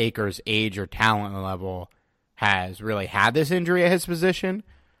of Akers' age or talent level has really had this injury at his position.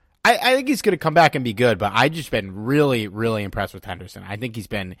 I think he's going to come back and be good, but I've just been really, really impressed with Henderson. I think he's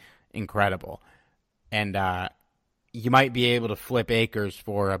been incredible. And you might be able to flip Akers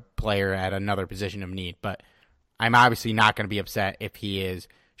for a player at another position of need, but I'm obviously not going to be upset if he is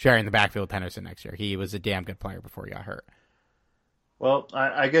sharing the backfield with Henderson next year. He was a damn good player before he got hurt. Well,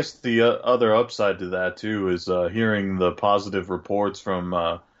 I guess the other upside to that, too, is hearing the positive reports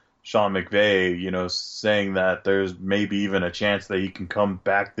from Sean McVay, saying that there's maybe even a chance that he can come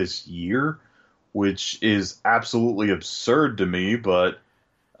back this year, which is absolutely absurd to me. But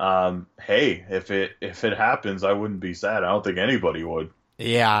hey, if it happens, I wouldn't be sad. I don't think anybody would.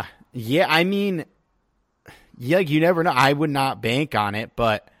 Yeah. I mean, you never know. I would not bank on it,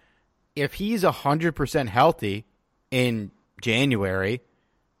 but if he's 100% healthy in January,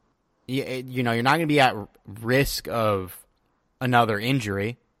 you're not going to be at risk of another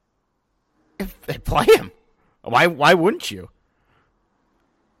injury. Play him. Why wouldn't you?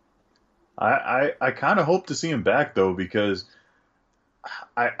 I kind of hope to see him back, though, because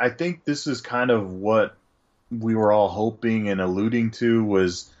I think this is kind of what we were all hoping and alluding to,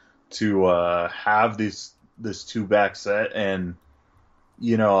 was to have this two-back set. And,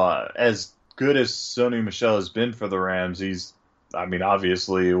 as good as Sony Michel has been for the Rams,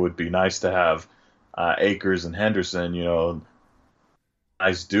 obviously it would be nice to have Akers and Henderson,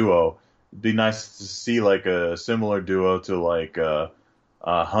 nice duo. It'd be nice to see like a similar duo to like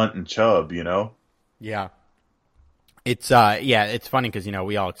Hunt and Chubb, Yeah. It's funny because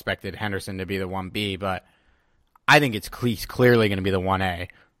we all expected Henderson to be the 1B, but I think it's clearly going to be the 1A.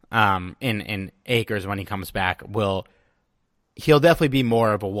 In Akers, when he comes back, he'll definitely be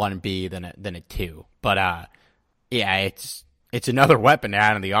more of a 1B than a 2. But it's another weapon to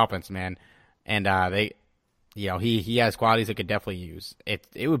add in the offense, man. And he has qualities that could definitely use.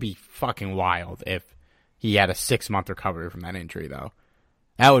 It would be fucking wild if he had a 6-month recovery from that injury, though.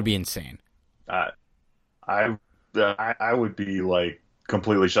 That would be insane. I would be like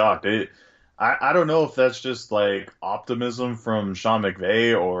completely shocked. I don't know if that's just like optimism from Sean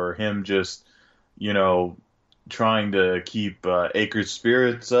McVay or him just, trying to keep Akers'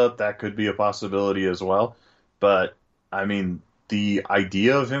 spirits up. That could be a possibility as well. But I mean, the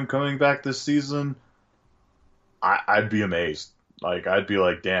idea of him coming back this season, I'd be amazed. Like, I'd be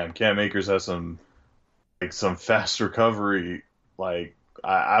like, damn, Cam Akers has some fast recovery. Like,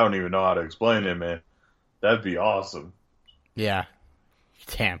 I don't even know how to explain it, man. That'd be awesome. Yeah.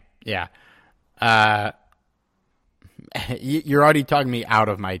 Damn. Yeah. You're already talking me out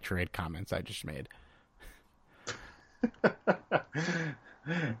of my trade comments I just made.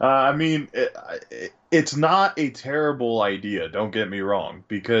 It's not a terrible idea, don't get me wrong,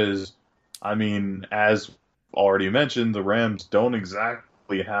 because, as already mentioned, the Rams don't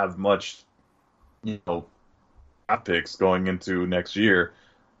exactly have much, draft picks going into next year,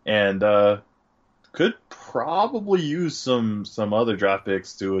 and could probably use some other draft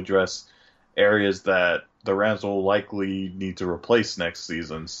picks to address areas that the Rams will likely need to replace next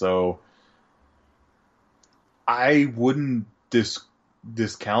season. So I wouldn't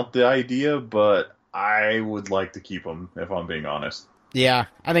discount the idea, but I would like to keep him, if I'm being honest. Yeah,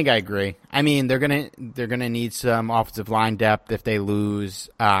 I think I agree. They're gonna need some offensive line depth if they lose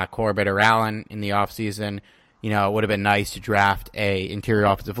Corbett or Allen in the offseason. It would have been nice to draft a interior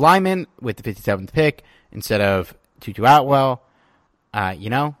offensive lineman with the 57th pick instead of Tutu Atwell.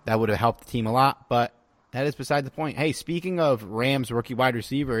 That would have helped the team a lot, but that is beside the point. Hey, speaking of Rams rookie wide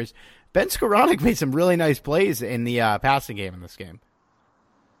receivers, Ben Skoranek made some really nice plays in the passing game in this game.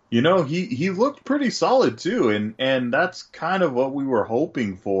 He looked pretty solid too, and that's kind of what we were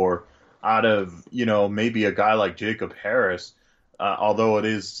hoping for out of, maybe a guy like Jacob Harris, although it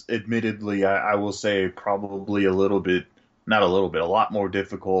is admittedly, I will say, probably a lot more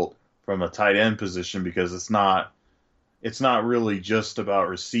difficult from a tight end position, because it's not really just about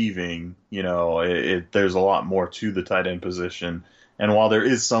receiving. There's a lot more to the tight end position. And while there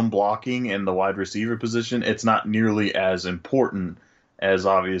is some blocking in the wide receiver position, it's not nearly as important as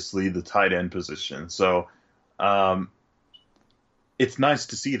obviously the tight end position. So it's nice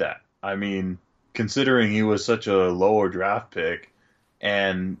to see that. Considering he was such a lower draft pick,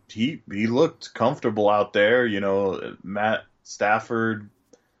 and he looked comfortable out there. Matt Stafford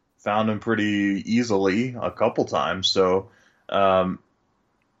found him pretty easily a couple times. So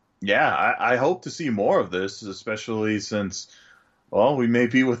Yeah, I hope to see more of this, especially since, well, we may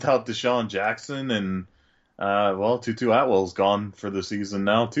be without Deshaun Jackson and, well, Tutu Atwell's gone for the season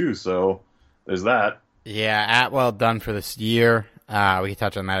now, too. So there's that. Yeah, Atwell done for this year. We can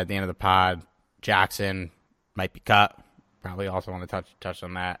touch on that at the end of the pod. Jackson might be cut. Probably also want to touch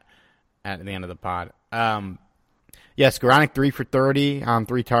on that at the end of the pod. Yes, Skoranek 3 for 30 on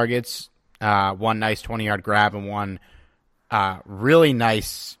 3 targets. One nice 20-yard grab and one really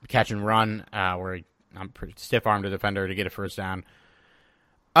nice catch and run where I'm pretty stiff-armed a defender to get a first down.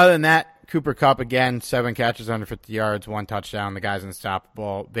 Other than that, Cooper Kupp again, 7 catches under 50 yards, 1 touchdown. The guy's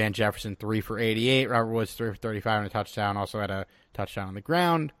unstoppable. Van Jefferson 3 for 88. Robert Woods 3 for 35 and a touchdown. Also had a touchdown on the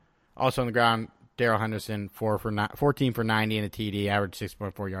ground. Also on the ground, Darrell Henderson 14 for 90 and a TD, average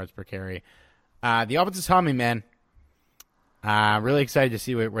 6.4 yards per carry. The offense is humming, man. Really excited to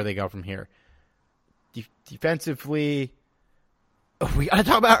see where they go from here. Defensively, we got to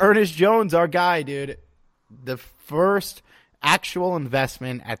talk about Ernest Jones, our guy, dude. The first actual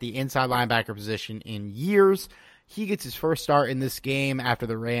investment at the inside linebacker position in years. He gets his first start in this game after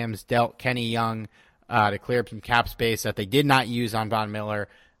the Rams dealt Kenny Young to clear up some cap space that they did not use on Von Miller.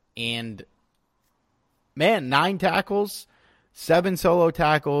 And, man, 9 tackles, 7 solo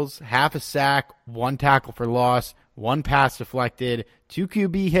tackles, half a sack, 1 tackle for loss, 1 pass deflected, 2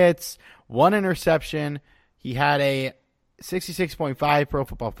 QB hits, 1 interception. He had a 66.5 Pro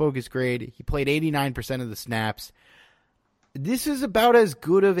Football Focus grade. He played 89% of the snaps. This is about as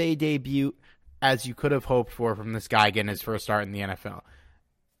good of a debut as you could have hoped for from this guy getting his first start in the NFL.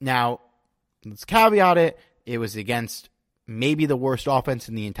 Now, let's caveat it. It was against maybe the worst offense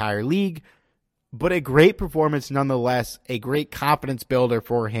in the entire league, but a great performance nonetheless, a great confidence builder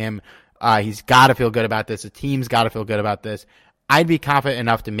for him. He's got to feel good about this. The team's got to feel good about this. I'd be confident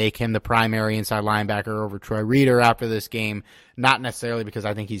enough to make him the primary inside linebacker over Troy Reeder after this game, not necessarily because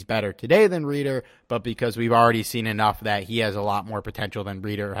I think he's better today than Reeder, but because we've already seen enough that he has a lot more potential than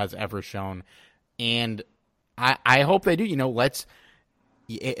Reeder has ever shown. And I hope they do.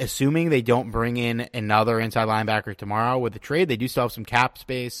 Assuming they don't bring in another inside linebacker tomorrow with the trade, they do still have some cap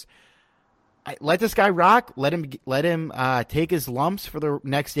space. Let this guy rock. Let him take his lumps for the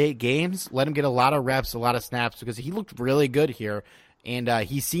next 8 games. Let him get a lot of reps, a lot of snaps, because he looked really good here, and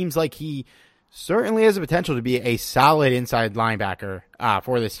he seems like he certainly has the potential to be a solid inside linebacker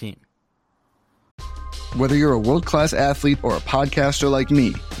for this team. Whether you're a world-class athlete or a podcaster like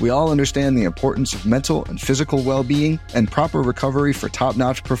me, we all understand the importance of mental and physical well-being and proper recovery for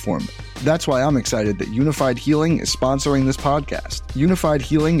top-notch performance. That's why I'm excited that Unified Healing is sponsoring this podcast. Unified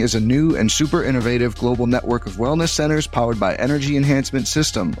Healing is a new and super innovative global network of wellness centers powered by Energy Enhancement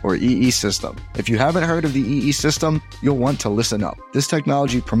System, or EE System. If you haven't heard of the EE System, you'll want to listen up. This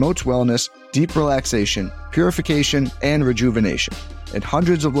technology promotes wellness, deep relaxation, purification, and rejuvenation. At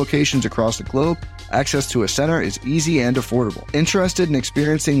hundreds of locations across the globe, access to a center is easy and affordable. Interested in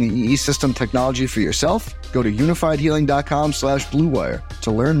experiencing the EE System technology for yourself? Go to unifiedhealing.com/bluewire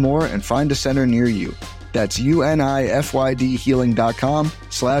to learn more and find a center near you. That's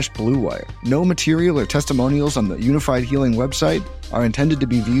unifydhealing.com/bluewire. No material or testimonials on the Unified Healing website are intended to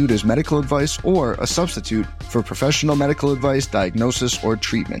be viewed as medical advice or a substitute for professional medical advice, diagnosis, or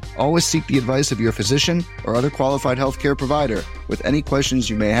treatment. Always seek the advice of your physician or other qualified healthcare provider with any questions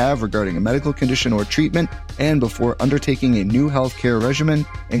you may have regarding a medical condition or treatment and before undertaking a new healthcare regimen,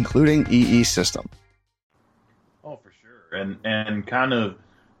 including EE System. Oh, for sure. And kind of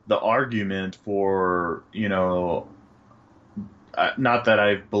the argument for, not that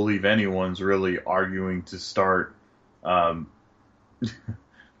I believe anyone's really arguing to start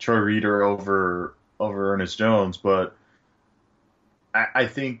Troy Reeder over Ernest Jones, but I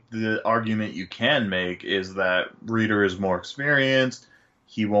think the argument you can make is that Reeder is more experienced.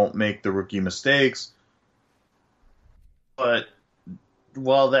 He won't make the rookie mistakes. But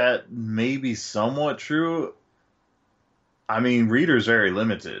while that may be somewhat true, I mean, Reeder's very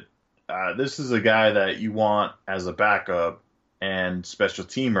limited. This is a guy that you want as a backup and special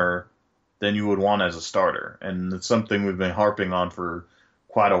teamer than you would want as a starter. And it's something we've been harping on for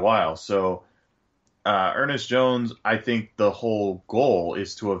quite a while. So Ernest Jones, I think the whole goal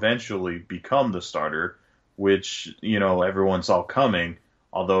is to eventually become the starter, which, everyone saw coming,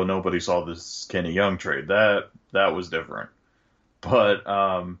 although nobody saw this Kenny Young trade. That was different. But,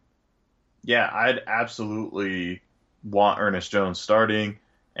 I'd absolutely want Ernest Jones starting,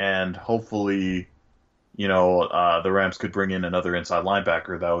 and hopefully, the Rams could bring in another inside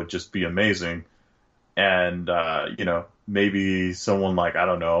linebacker. That would just be amazing. And, maybe someone like, I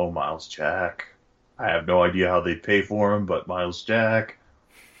don't know, Miles Jack. I have no idea how they'd pay for him, but Miles Jack,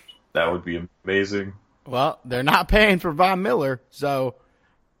 that would be amazing. Well, they're not paying for Von Miller, so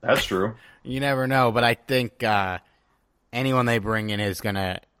That's true. You never know, but I think anyone they bring in he's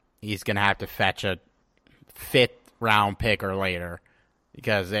gonna have to fetch a 5th round pick or later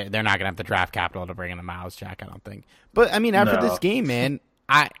because they're not gonna have the draft capital to bring in a Miles Jack, I don't think. But I mean, after this game, man,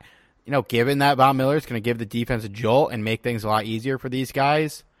 given that Von Miller is gonna give the defense a jolt and make things a lot easier for these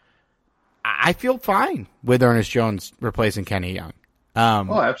guys, I feel fine with Ernest Jones replacing Kenny Young.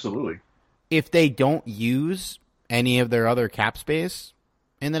 Absolutely. If they don't use any of their other cap space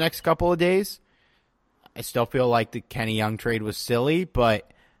in the next couple of days, I still feel like the Kenny Young trade was silly,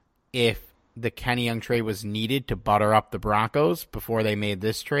 but if the Kenny Young trade was needed to butter up the Broncos before they made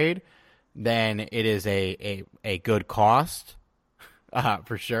this trade, then it is a good cost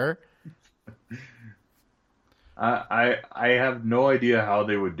for sure. I have no idea how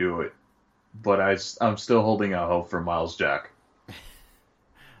they would do it, but I'm still holding out hope for Miles Jack.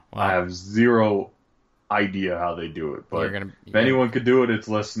 Wow. I have zero idea how they do it, but if anyone could do it, it's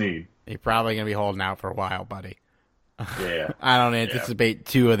Les Snead. You're probably going to be holding out for a while, buddy. Yeah. I don't anticipate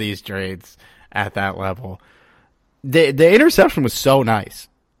 2 of these trades at that level. The interception was so nice.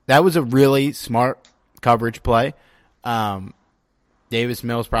 That was a really smart coverage play. Davis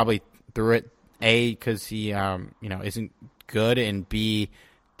Mills probably threw it, A, because he isn't good, and B,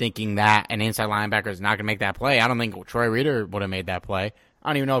 thinking that an inside linebacker is not going to make that play. I don't think Troy Reader would have made that play.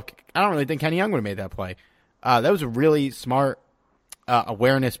 I don't really think Kenny Young would have made that play. That was a really smart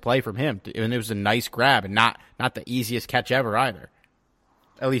awareness play from him, and it was a nice grab, and not the easiest catch ever either,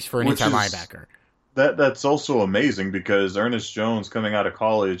 at least for an inside linebacker. That's also amazing because Ernest Jones, coming out of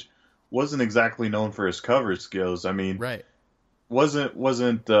college, wasn't exactly known for his coverage skills. I mean, right,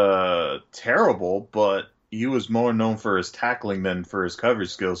 wasn't terrible, but he was more known for his tackling than for his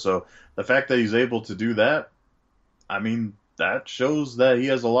coverage skills. So the fact that he's able to do that, I mean, that shows that he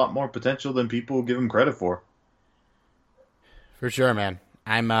has a lot more potential than people give him credit for. For sure, man.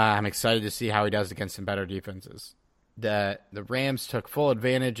 I'm excited to see how he does against some better defenses. The Rams took full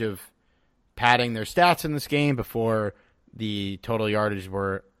advantage of padding their stats in this game before the total yardage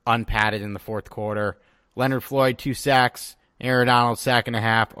were unpadded in the fourth quarter. Leonard Floyd, 2 sacks. Aaron Donald, sack and a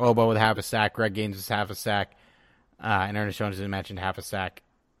half. Obo with half a sack. Greg Gaines with half a sack. And Ernest Jones didn't mention half a sack.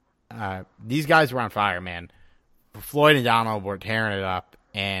 These guys were on fire, man. Floyd and Donald were tearing it up,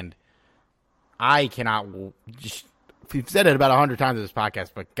 and I cannot just. We've said it about 100 times in this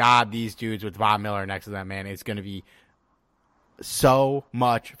podcast, but God, these dudes with Von Miller next to them, man, it's going to be so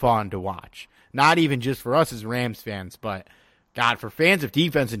much fun to watch. Not even just for us as Rams fans, but God, for fans of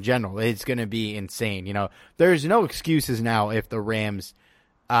defense in general, it's going to be insane. There's no excuses now if the Rams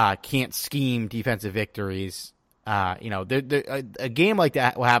can't scheme defensive victories. A game like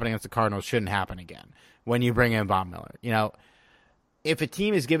that will happen against the Cardinals shouldn't happen again when you bring in Von Miller. If this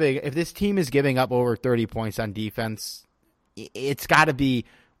team is giving up over 30 points on defense, it's got to be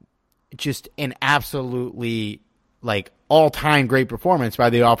just an absolutely all-time great performance by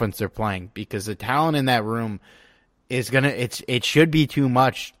the offense they're playing, because the talent in that room is it should be too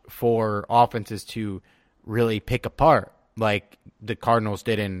much for offenses to really pick apart like the Cardinals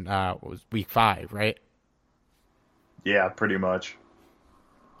did in week 5, right? Yeah, pretty much.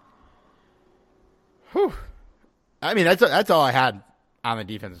 Whew. I mean, that's all I had on the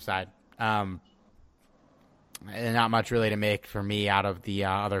defensive side. And not much really to make for me out of the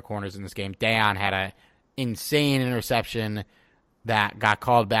other corners in this game. Dayon had an insane interception that got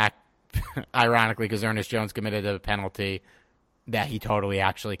called back, ironically, because Ernest Jones committed a penalty that he totally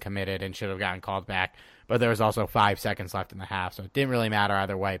actually committed and should have gotten called back. But there was also 5 seconds left in the half, so it didn't really matter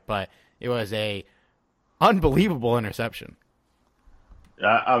either way. But it was a unbelievable interception.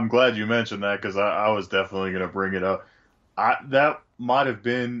 I'm glad you mentioned that, because I was definitely going to bring it up. That might have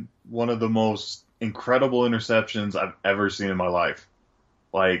been one of the most incredible interceptions I've ever seen in my life.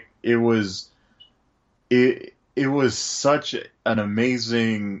 It was such an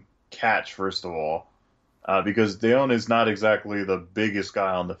amazing catch, first of all, because Dayon is not exactly the biggest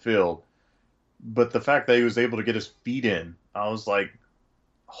guy on the field, but the fact that he was able to get his feet in, I was like,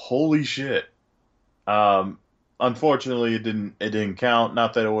 holy shit. Unfortunately, it didn't count.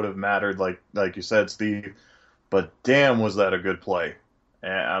 Not that it would have mattered, like you said, Steve. But damn, was that a good play?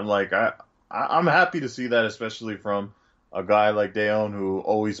 And I'm happy to see that, especially from a guy like Dayon, who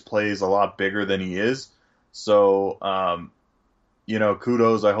always plays a lot bigger than he is. So,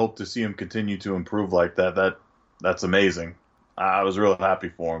 kudos. I hope to see him continue to improve like that. That's amazing. I was real happy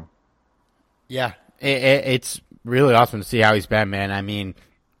for him. Yeah, it's really awesome to see how he's been, man. I mean,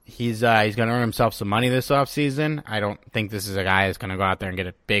 he's going to earn himself some money this offseason. I don't think this is a guy that's going to go out there and get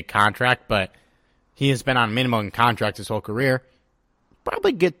a big contract, but he has been on minimum contract his whole career.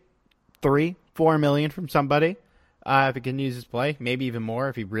 Probably get $3-4 million from somebody. if he continues his play. Maybe even more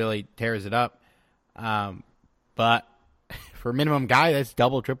if he really tears it up. But for a minimum guy, that's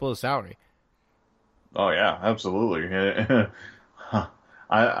double, triple his salary. Oh yeah, absolutely.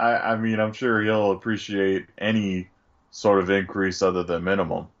 I mean, I'm sure he'll appreciate any sort of increase other than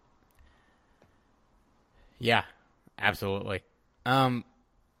minimum. Yeah, absolutely.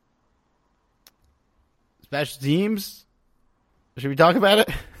 Special teams? Should we talk about it?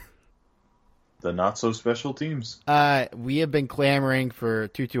 The not so special teams. We have been clamoring for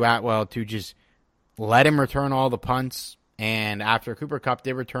Tutu Atwell to just let him return all the punts. And after Cooper Kupp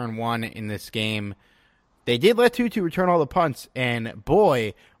did return one in this game, they did let Tutu return all the punts. And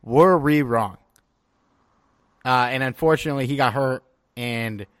boy, were we wrong. And unfortunately, he got hurt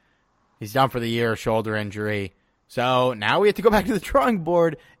and he's done for the year, shoulder injury. So now we have to go back to the drawing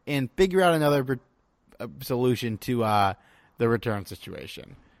board and figure out another solution to the return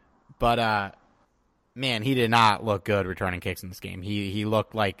situation. But, man, he did not look good returning kicks in this game. He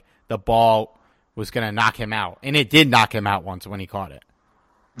looked like the ball was going to knock him out. And it did knock him out once when he caught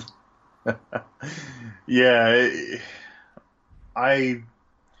it. Yeah, I've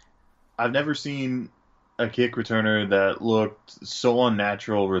never seen a kick returner that looked so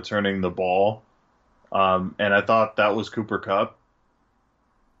unnatural returning the ball. And I thought that was Cooper Kupp.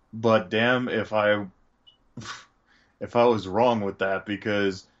 But damn if I was wrong with that,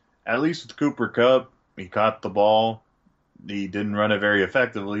 because at least with Cooper Kupp, he caught the ball. He didn't run it very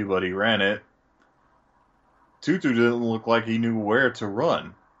effectively, but he ran it. Tutu didn't look like he knew where to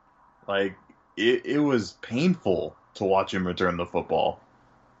run. Like, it was painful to watch him return the football.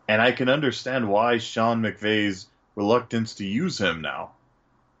 And I can understand why Sean McVay's reluctance to use him now.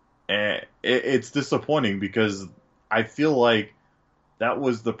 And it's disappointing because I feel like that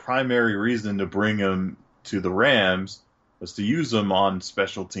was the primary reason to bring him to the Rams, was to use him on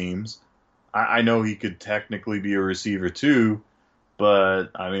special teams. I know he could technically be a receiver too,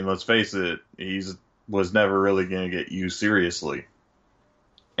 but I mean, let's face it, was never really going to get used seriously.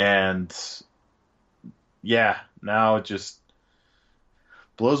 And yeah, now it just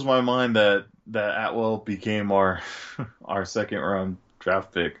blows my mind that Atwell became our second round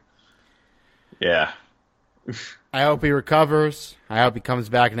draft pick. Yeah. I hope he recovers. I hope he comes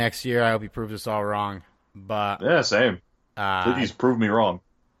back next year. I hope he proves us all wrong. But yeah, same. Please prove me wrong.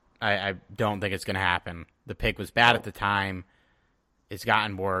 I don't think it's going to happen. The pick was bad at the time. It's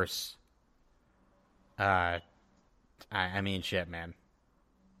gotten worse. I mean, shit, man.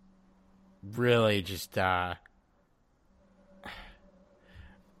 Really just,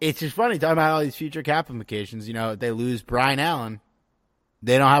 it's just funny talking about all these future cap implications. You know, they lose Brian Allen.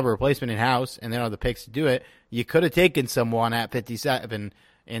 They don't have a replacement in-house, and they don't have the picks to do it. You could have taken someone at 57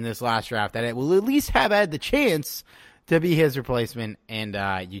 in this last draft that it will at least have had the chance to be his replacement, and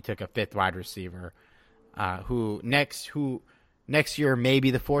you took a fifth wide receiver who next year may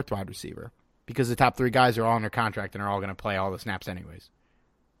be the fourth wide receiver because the top three guys are all under contract and are all going to play all the snaps anyways.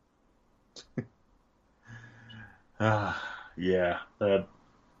 Yeah, that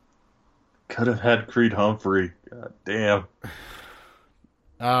could have had Creed Humphrey. God damn.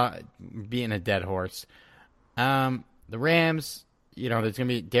 Being a dead horse. The Rams, you know,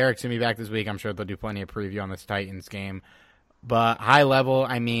 Derek's gonna be back this week. I'm sure they'll do plenty of preview on this Titans game. But high level,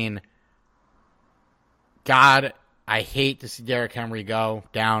 I mean, God, I hate to see Derrick Henry go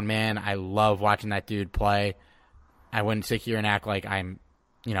down, man. I love watching that dude play. I wouldn't sit here and act like I'm,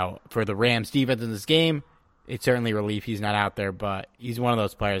 you know, for the Rams defense in this game, it's certainly relief he's not out there, but he's one of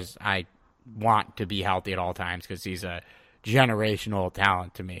those players I want to be healthy at all times because he's a generational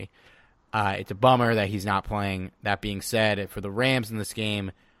talent to me. It's a bummer that he's not playing. That being said, for the Rams in this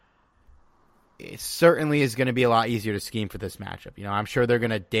game, it certainly is going to be a lot easier to scheme for this matchup. You know, I'm sure they're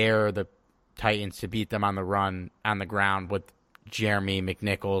going to dare the Titans to beat them on the run, on the ground with Jeremy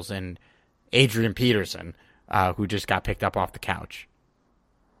McNichols and Adrian Peterson, who just got picked up off the couch.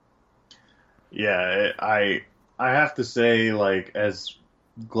 Yeah, I have to say, like, as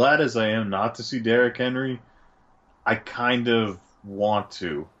glad as I am not to see Derrick Henry, I kind of want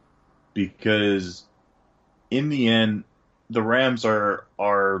to, because in the end, the Rams are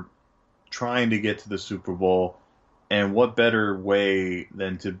trying to get to the Super Bowl, and what better way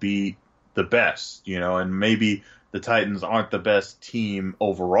than to beat the best, you know? And maybe the Titans aren't the best team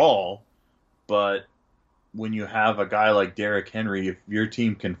overall, but when you have a guy like Derrick Henry, if your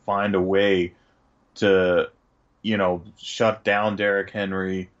team can find a way to, you know, shut down Derrick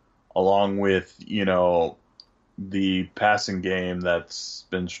Henry along with, you know, the passing game that's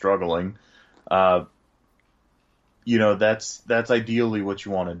been struggling, you know, that's ideally what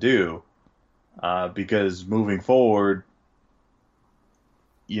you want to do, because moving forward,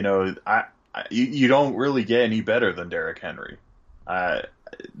 you know, you don't really get any better than Derrick Henry.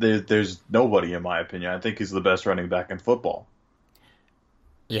 There's nobody, in my opinion. I think he's the best running back in football.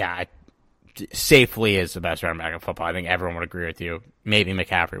 Yeah, safely is the best running back in football. I think everyone would agree with you. Maybe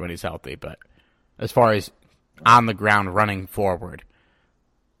McCaffrey when he's healthy, but as far as on the ground running forward,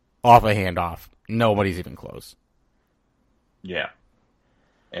 off a handoff, nobody's even close. Yeah,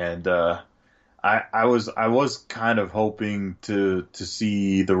 and I was kind of hoping to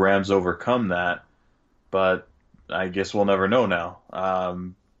see the Rams overcome that, but I guess we'll never know now.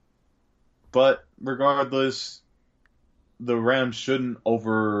 But regardless, the Rams shouldn't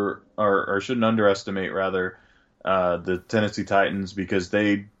shouldn't underestimate rather the Tennessee Titans, because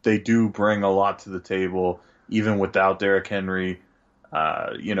they do bring a lot to the table even without Derrick Henry.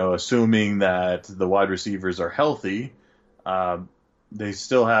 Assuming that the wide receivers are healthy, they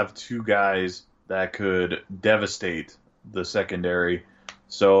still have two guys that could devastate the secondary.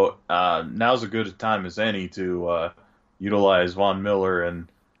 So now's a good time as any to utilize Von Miller and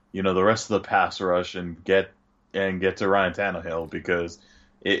the rest of the pass rush and get to Ryan Tannehill, because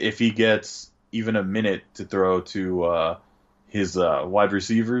if he gets even a minute to throw to his wide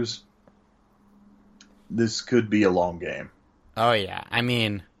receivers, this could be a long game. Oh yeah, I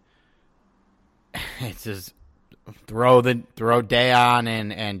mean, it's just throw Dayon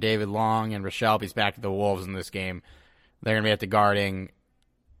and David Long and Rashelby's back to the Wolves in this game. They're gonna be at the guarding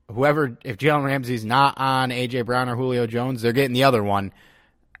whoever. If Jalen Ramsey's not on AJ Brown or Julio Jones, they're getting the other one,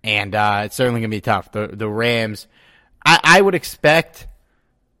 and it's certainly gonna be tough. The Rams, I would expect,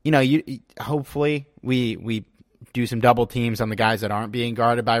 hopefully we do some double teams on the guys that aren't being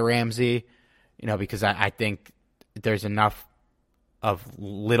guarded by Ramsey, because I think there's enough of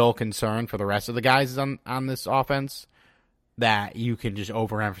little concern for the rest of the guys on this offense that you can just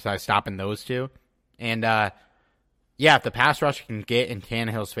overemphasize stopping those two. And, if the pass rush can get in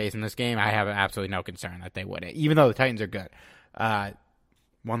Tannehill's face in this game, I have absolutely no concern that they wouldn't, even though the Titans are good.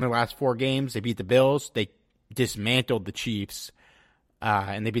 Won their last 4 games. They beat the Bills. They dismantled the Chiefs.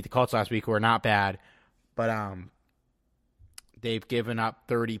 And they beat the Colts last week, who are not bad. But they've given up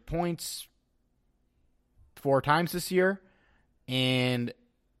 30 points 4 times this year. And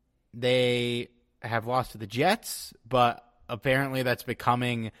they have lost to the Jets, but apparently that's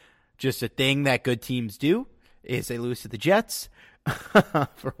becoming just a thing that good teams do, is they lose to the Jets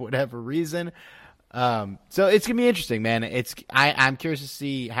for whatever reason. So it's going to be interesting, man. I'm curious to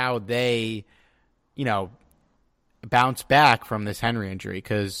see how they, bounce back from this Henry injury,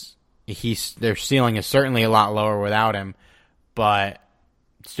 because their ceiling is certainly a lot lower without him, but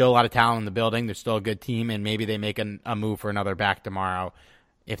still a lot of talent in the building. They're still a good team, and maybe they make a move for another back tomorrow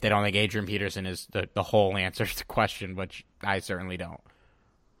if they don't think Adrian Peterson is the whole answer to the question, which I certainly don't.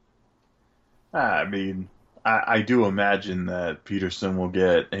 I mean, I do imagine that Peterson will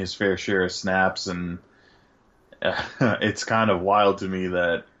get his fair share of snaps, and it's kind of wild to me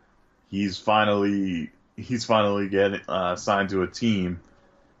that he's finally getting signed to a team,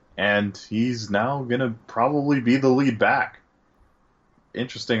 and he's now going to probably be the lead back.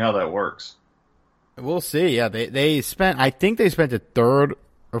 Interesting how that works. We'll see. Yeah, I think they spent a 3rd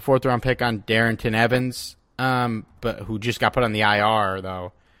or 4th round pick on Darrington Evans, but who just got put on the IR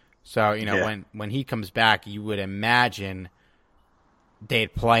though. So when he comes back, you would imagine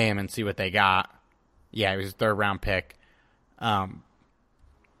they'd play him and see what they got. Yeah, he was a 3rd round pick.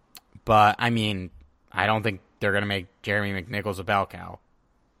 But I mean, I don't think they're gonna make Jeremy McNichols a bell cow.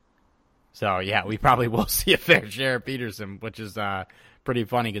 So yeah, we probably will see a fair share of Peterson, which is pretty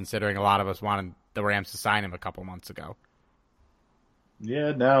funny considering a lot of us wanted the Rams to sign him a couple months ago.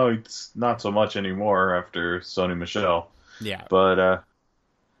 Yeah, now it's not so much anymore after Sony Michel. Yeah, but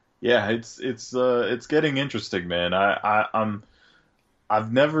it's getting interesting, man.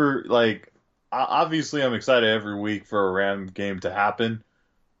 I've never obviously I'm excited every week for a Ram game to happen,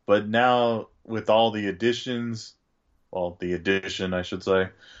 but now with all the additions, the addition I should say.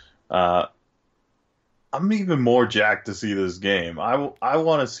 I'm even more jacked to see this game. I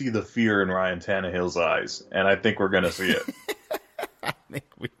want to see the fear in Ryan Tannehill's eyes, and I think we're going to see it. I think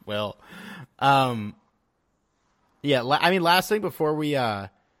we will. Last thing before we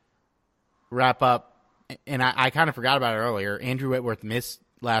wrap up, and I kind of forgot about it earlier, Andrew Whitworth missed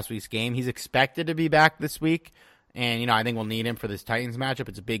last week's game. He's expected to be back this week, and, I think we'll need him for this Titans matchup.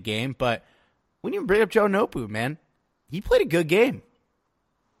 It's a big game, but we didn't bring up Joe Nopu, man. He played a good game.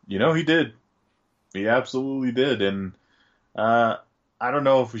 He did. He absolutely did, and I don't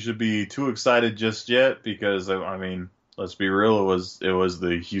know if we should be too excited just yet because I mean, let's be real, it was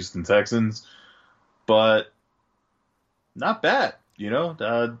the Houston Texans, but not bad.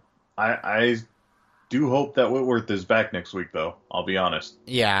 I do hope that Whitworth is back next week, though. I'll be honest.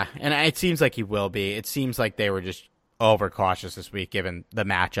 Yeah, and it seems like he will be. It seems like they were just overcautious this week given the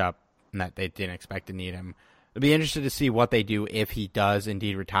matchup and that they didn't expect to need him. It'll be interesting to see what they do if he does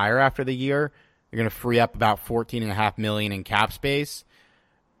indeed retire after the year. They're going to free up about $14.5 million in cap space.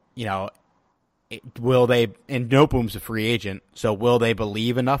 You know, will they? And Noteboom's a free agent, so will they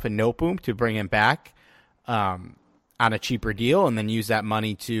believe enough in Noteboom to bring him back on a cheaper deal and then use that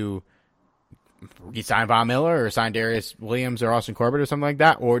money to sign Von Miller or sign Darius Williams or Austin Corbett or something like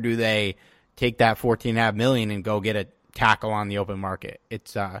that? Or do they take that $14.5 million and go get a tackle on the open market?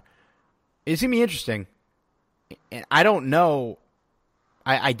 It's going to be interesting. And I don't know.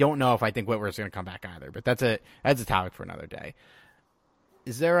 I don't know if I think Whitworth's going to come back either, but that's a topic for another day.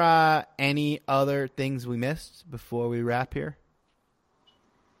 Is there any other things we missed before we wrap here?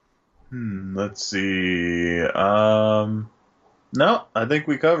 Let's see. No, I think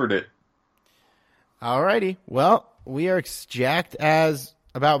we covered it. Alrighty. Well, we are jacked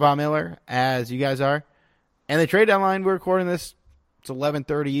about Von Miller as you guys are. And the trade deadline, we're recording this. It's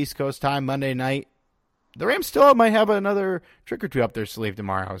 11:30 East Coast time, Monday night. The Rams still might have another trick or two up their sleeve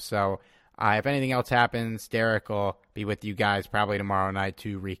tomorrow. So if anything else happens, Derek will be with you guys probably tomorrow night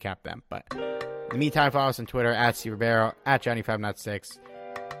to recap them. But in the meantime, follow us on Twitter at Steve Ribeiro, at Johnny506,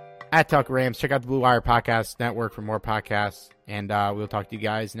 at Talk Rams. Check out the Blue Wire Podcast Network for more podcasts. And we'll talk to you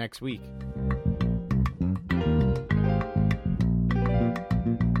guys next week.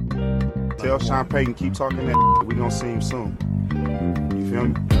 Tell Sean Payton, keep talking that. We gonna see him soon. You feel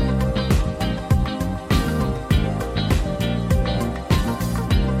me?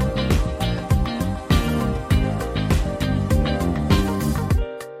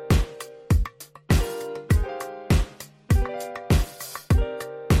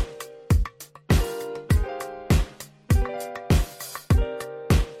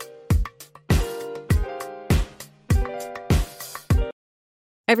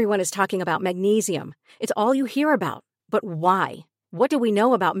 Everyone is talking about magnesium. It's all you hear about. But why? What do we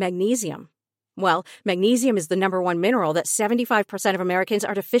know about magnesium? Well, magnesium is the number one mineral that 75% of Americans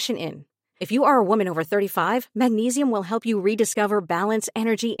are deficient in. If you are a woman over 35, magnesium will help you rediscover balance,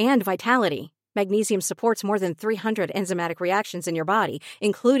 energy, and vitality. Magnesium supports more than 300 enzymatic reactions in your body,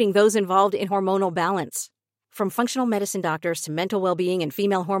 including those involved in hormonal balance. From functional medicine doctors to mental well-being and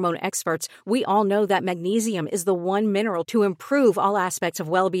female hormone experts, we all know that magnesium is the one mineral to improve all aspects of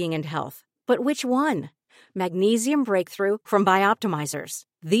well-being and health. But which one? Magnesium Breakthrough from Bioptimizers,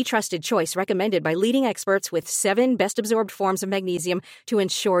 the trusted choice recommended by leading experts with 7 best-absorbed forms of magnesium to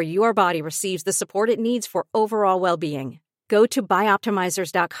ensure your body receives the support it needs for overall well-being. Go to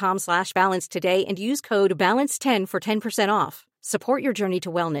bioptimizers.com/balance today and use code BALANCE10 for 10% off. Support your journey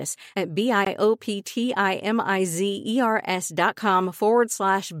to wellness at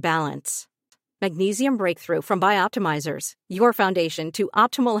bioptimizers.com/balance. Magnesium Breakthrough from Bioptimizers, your foundation to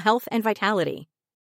optimal health and vitality.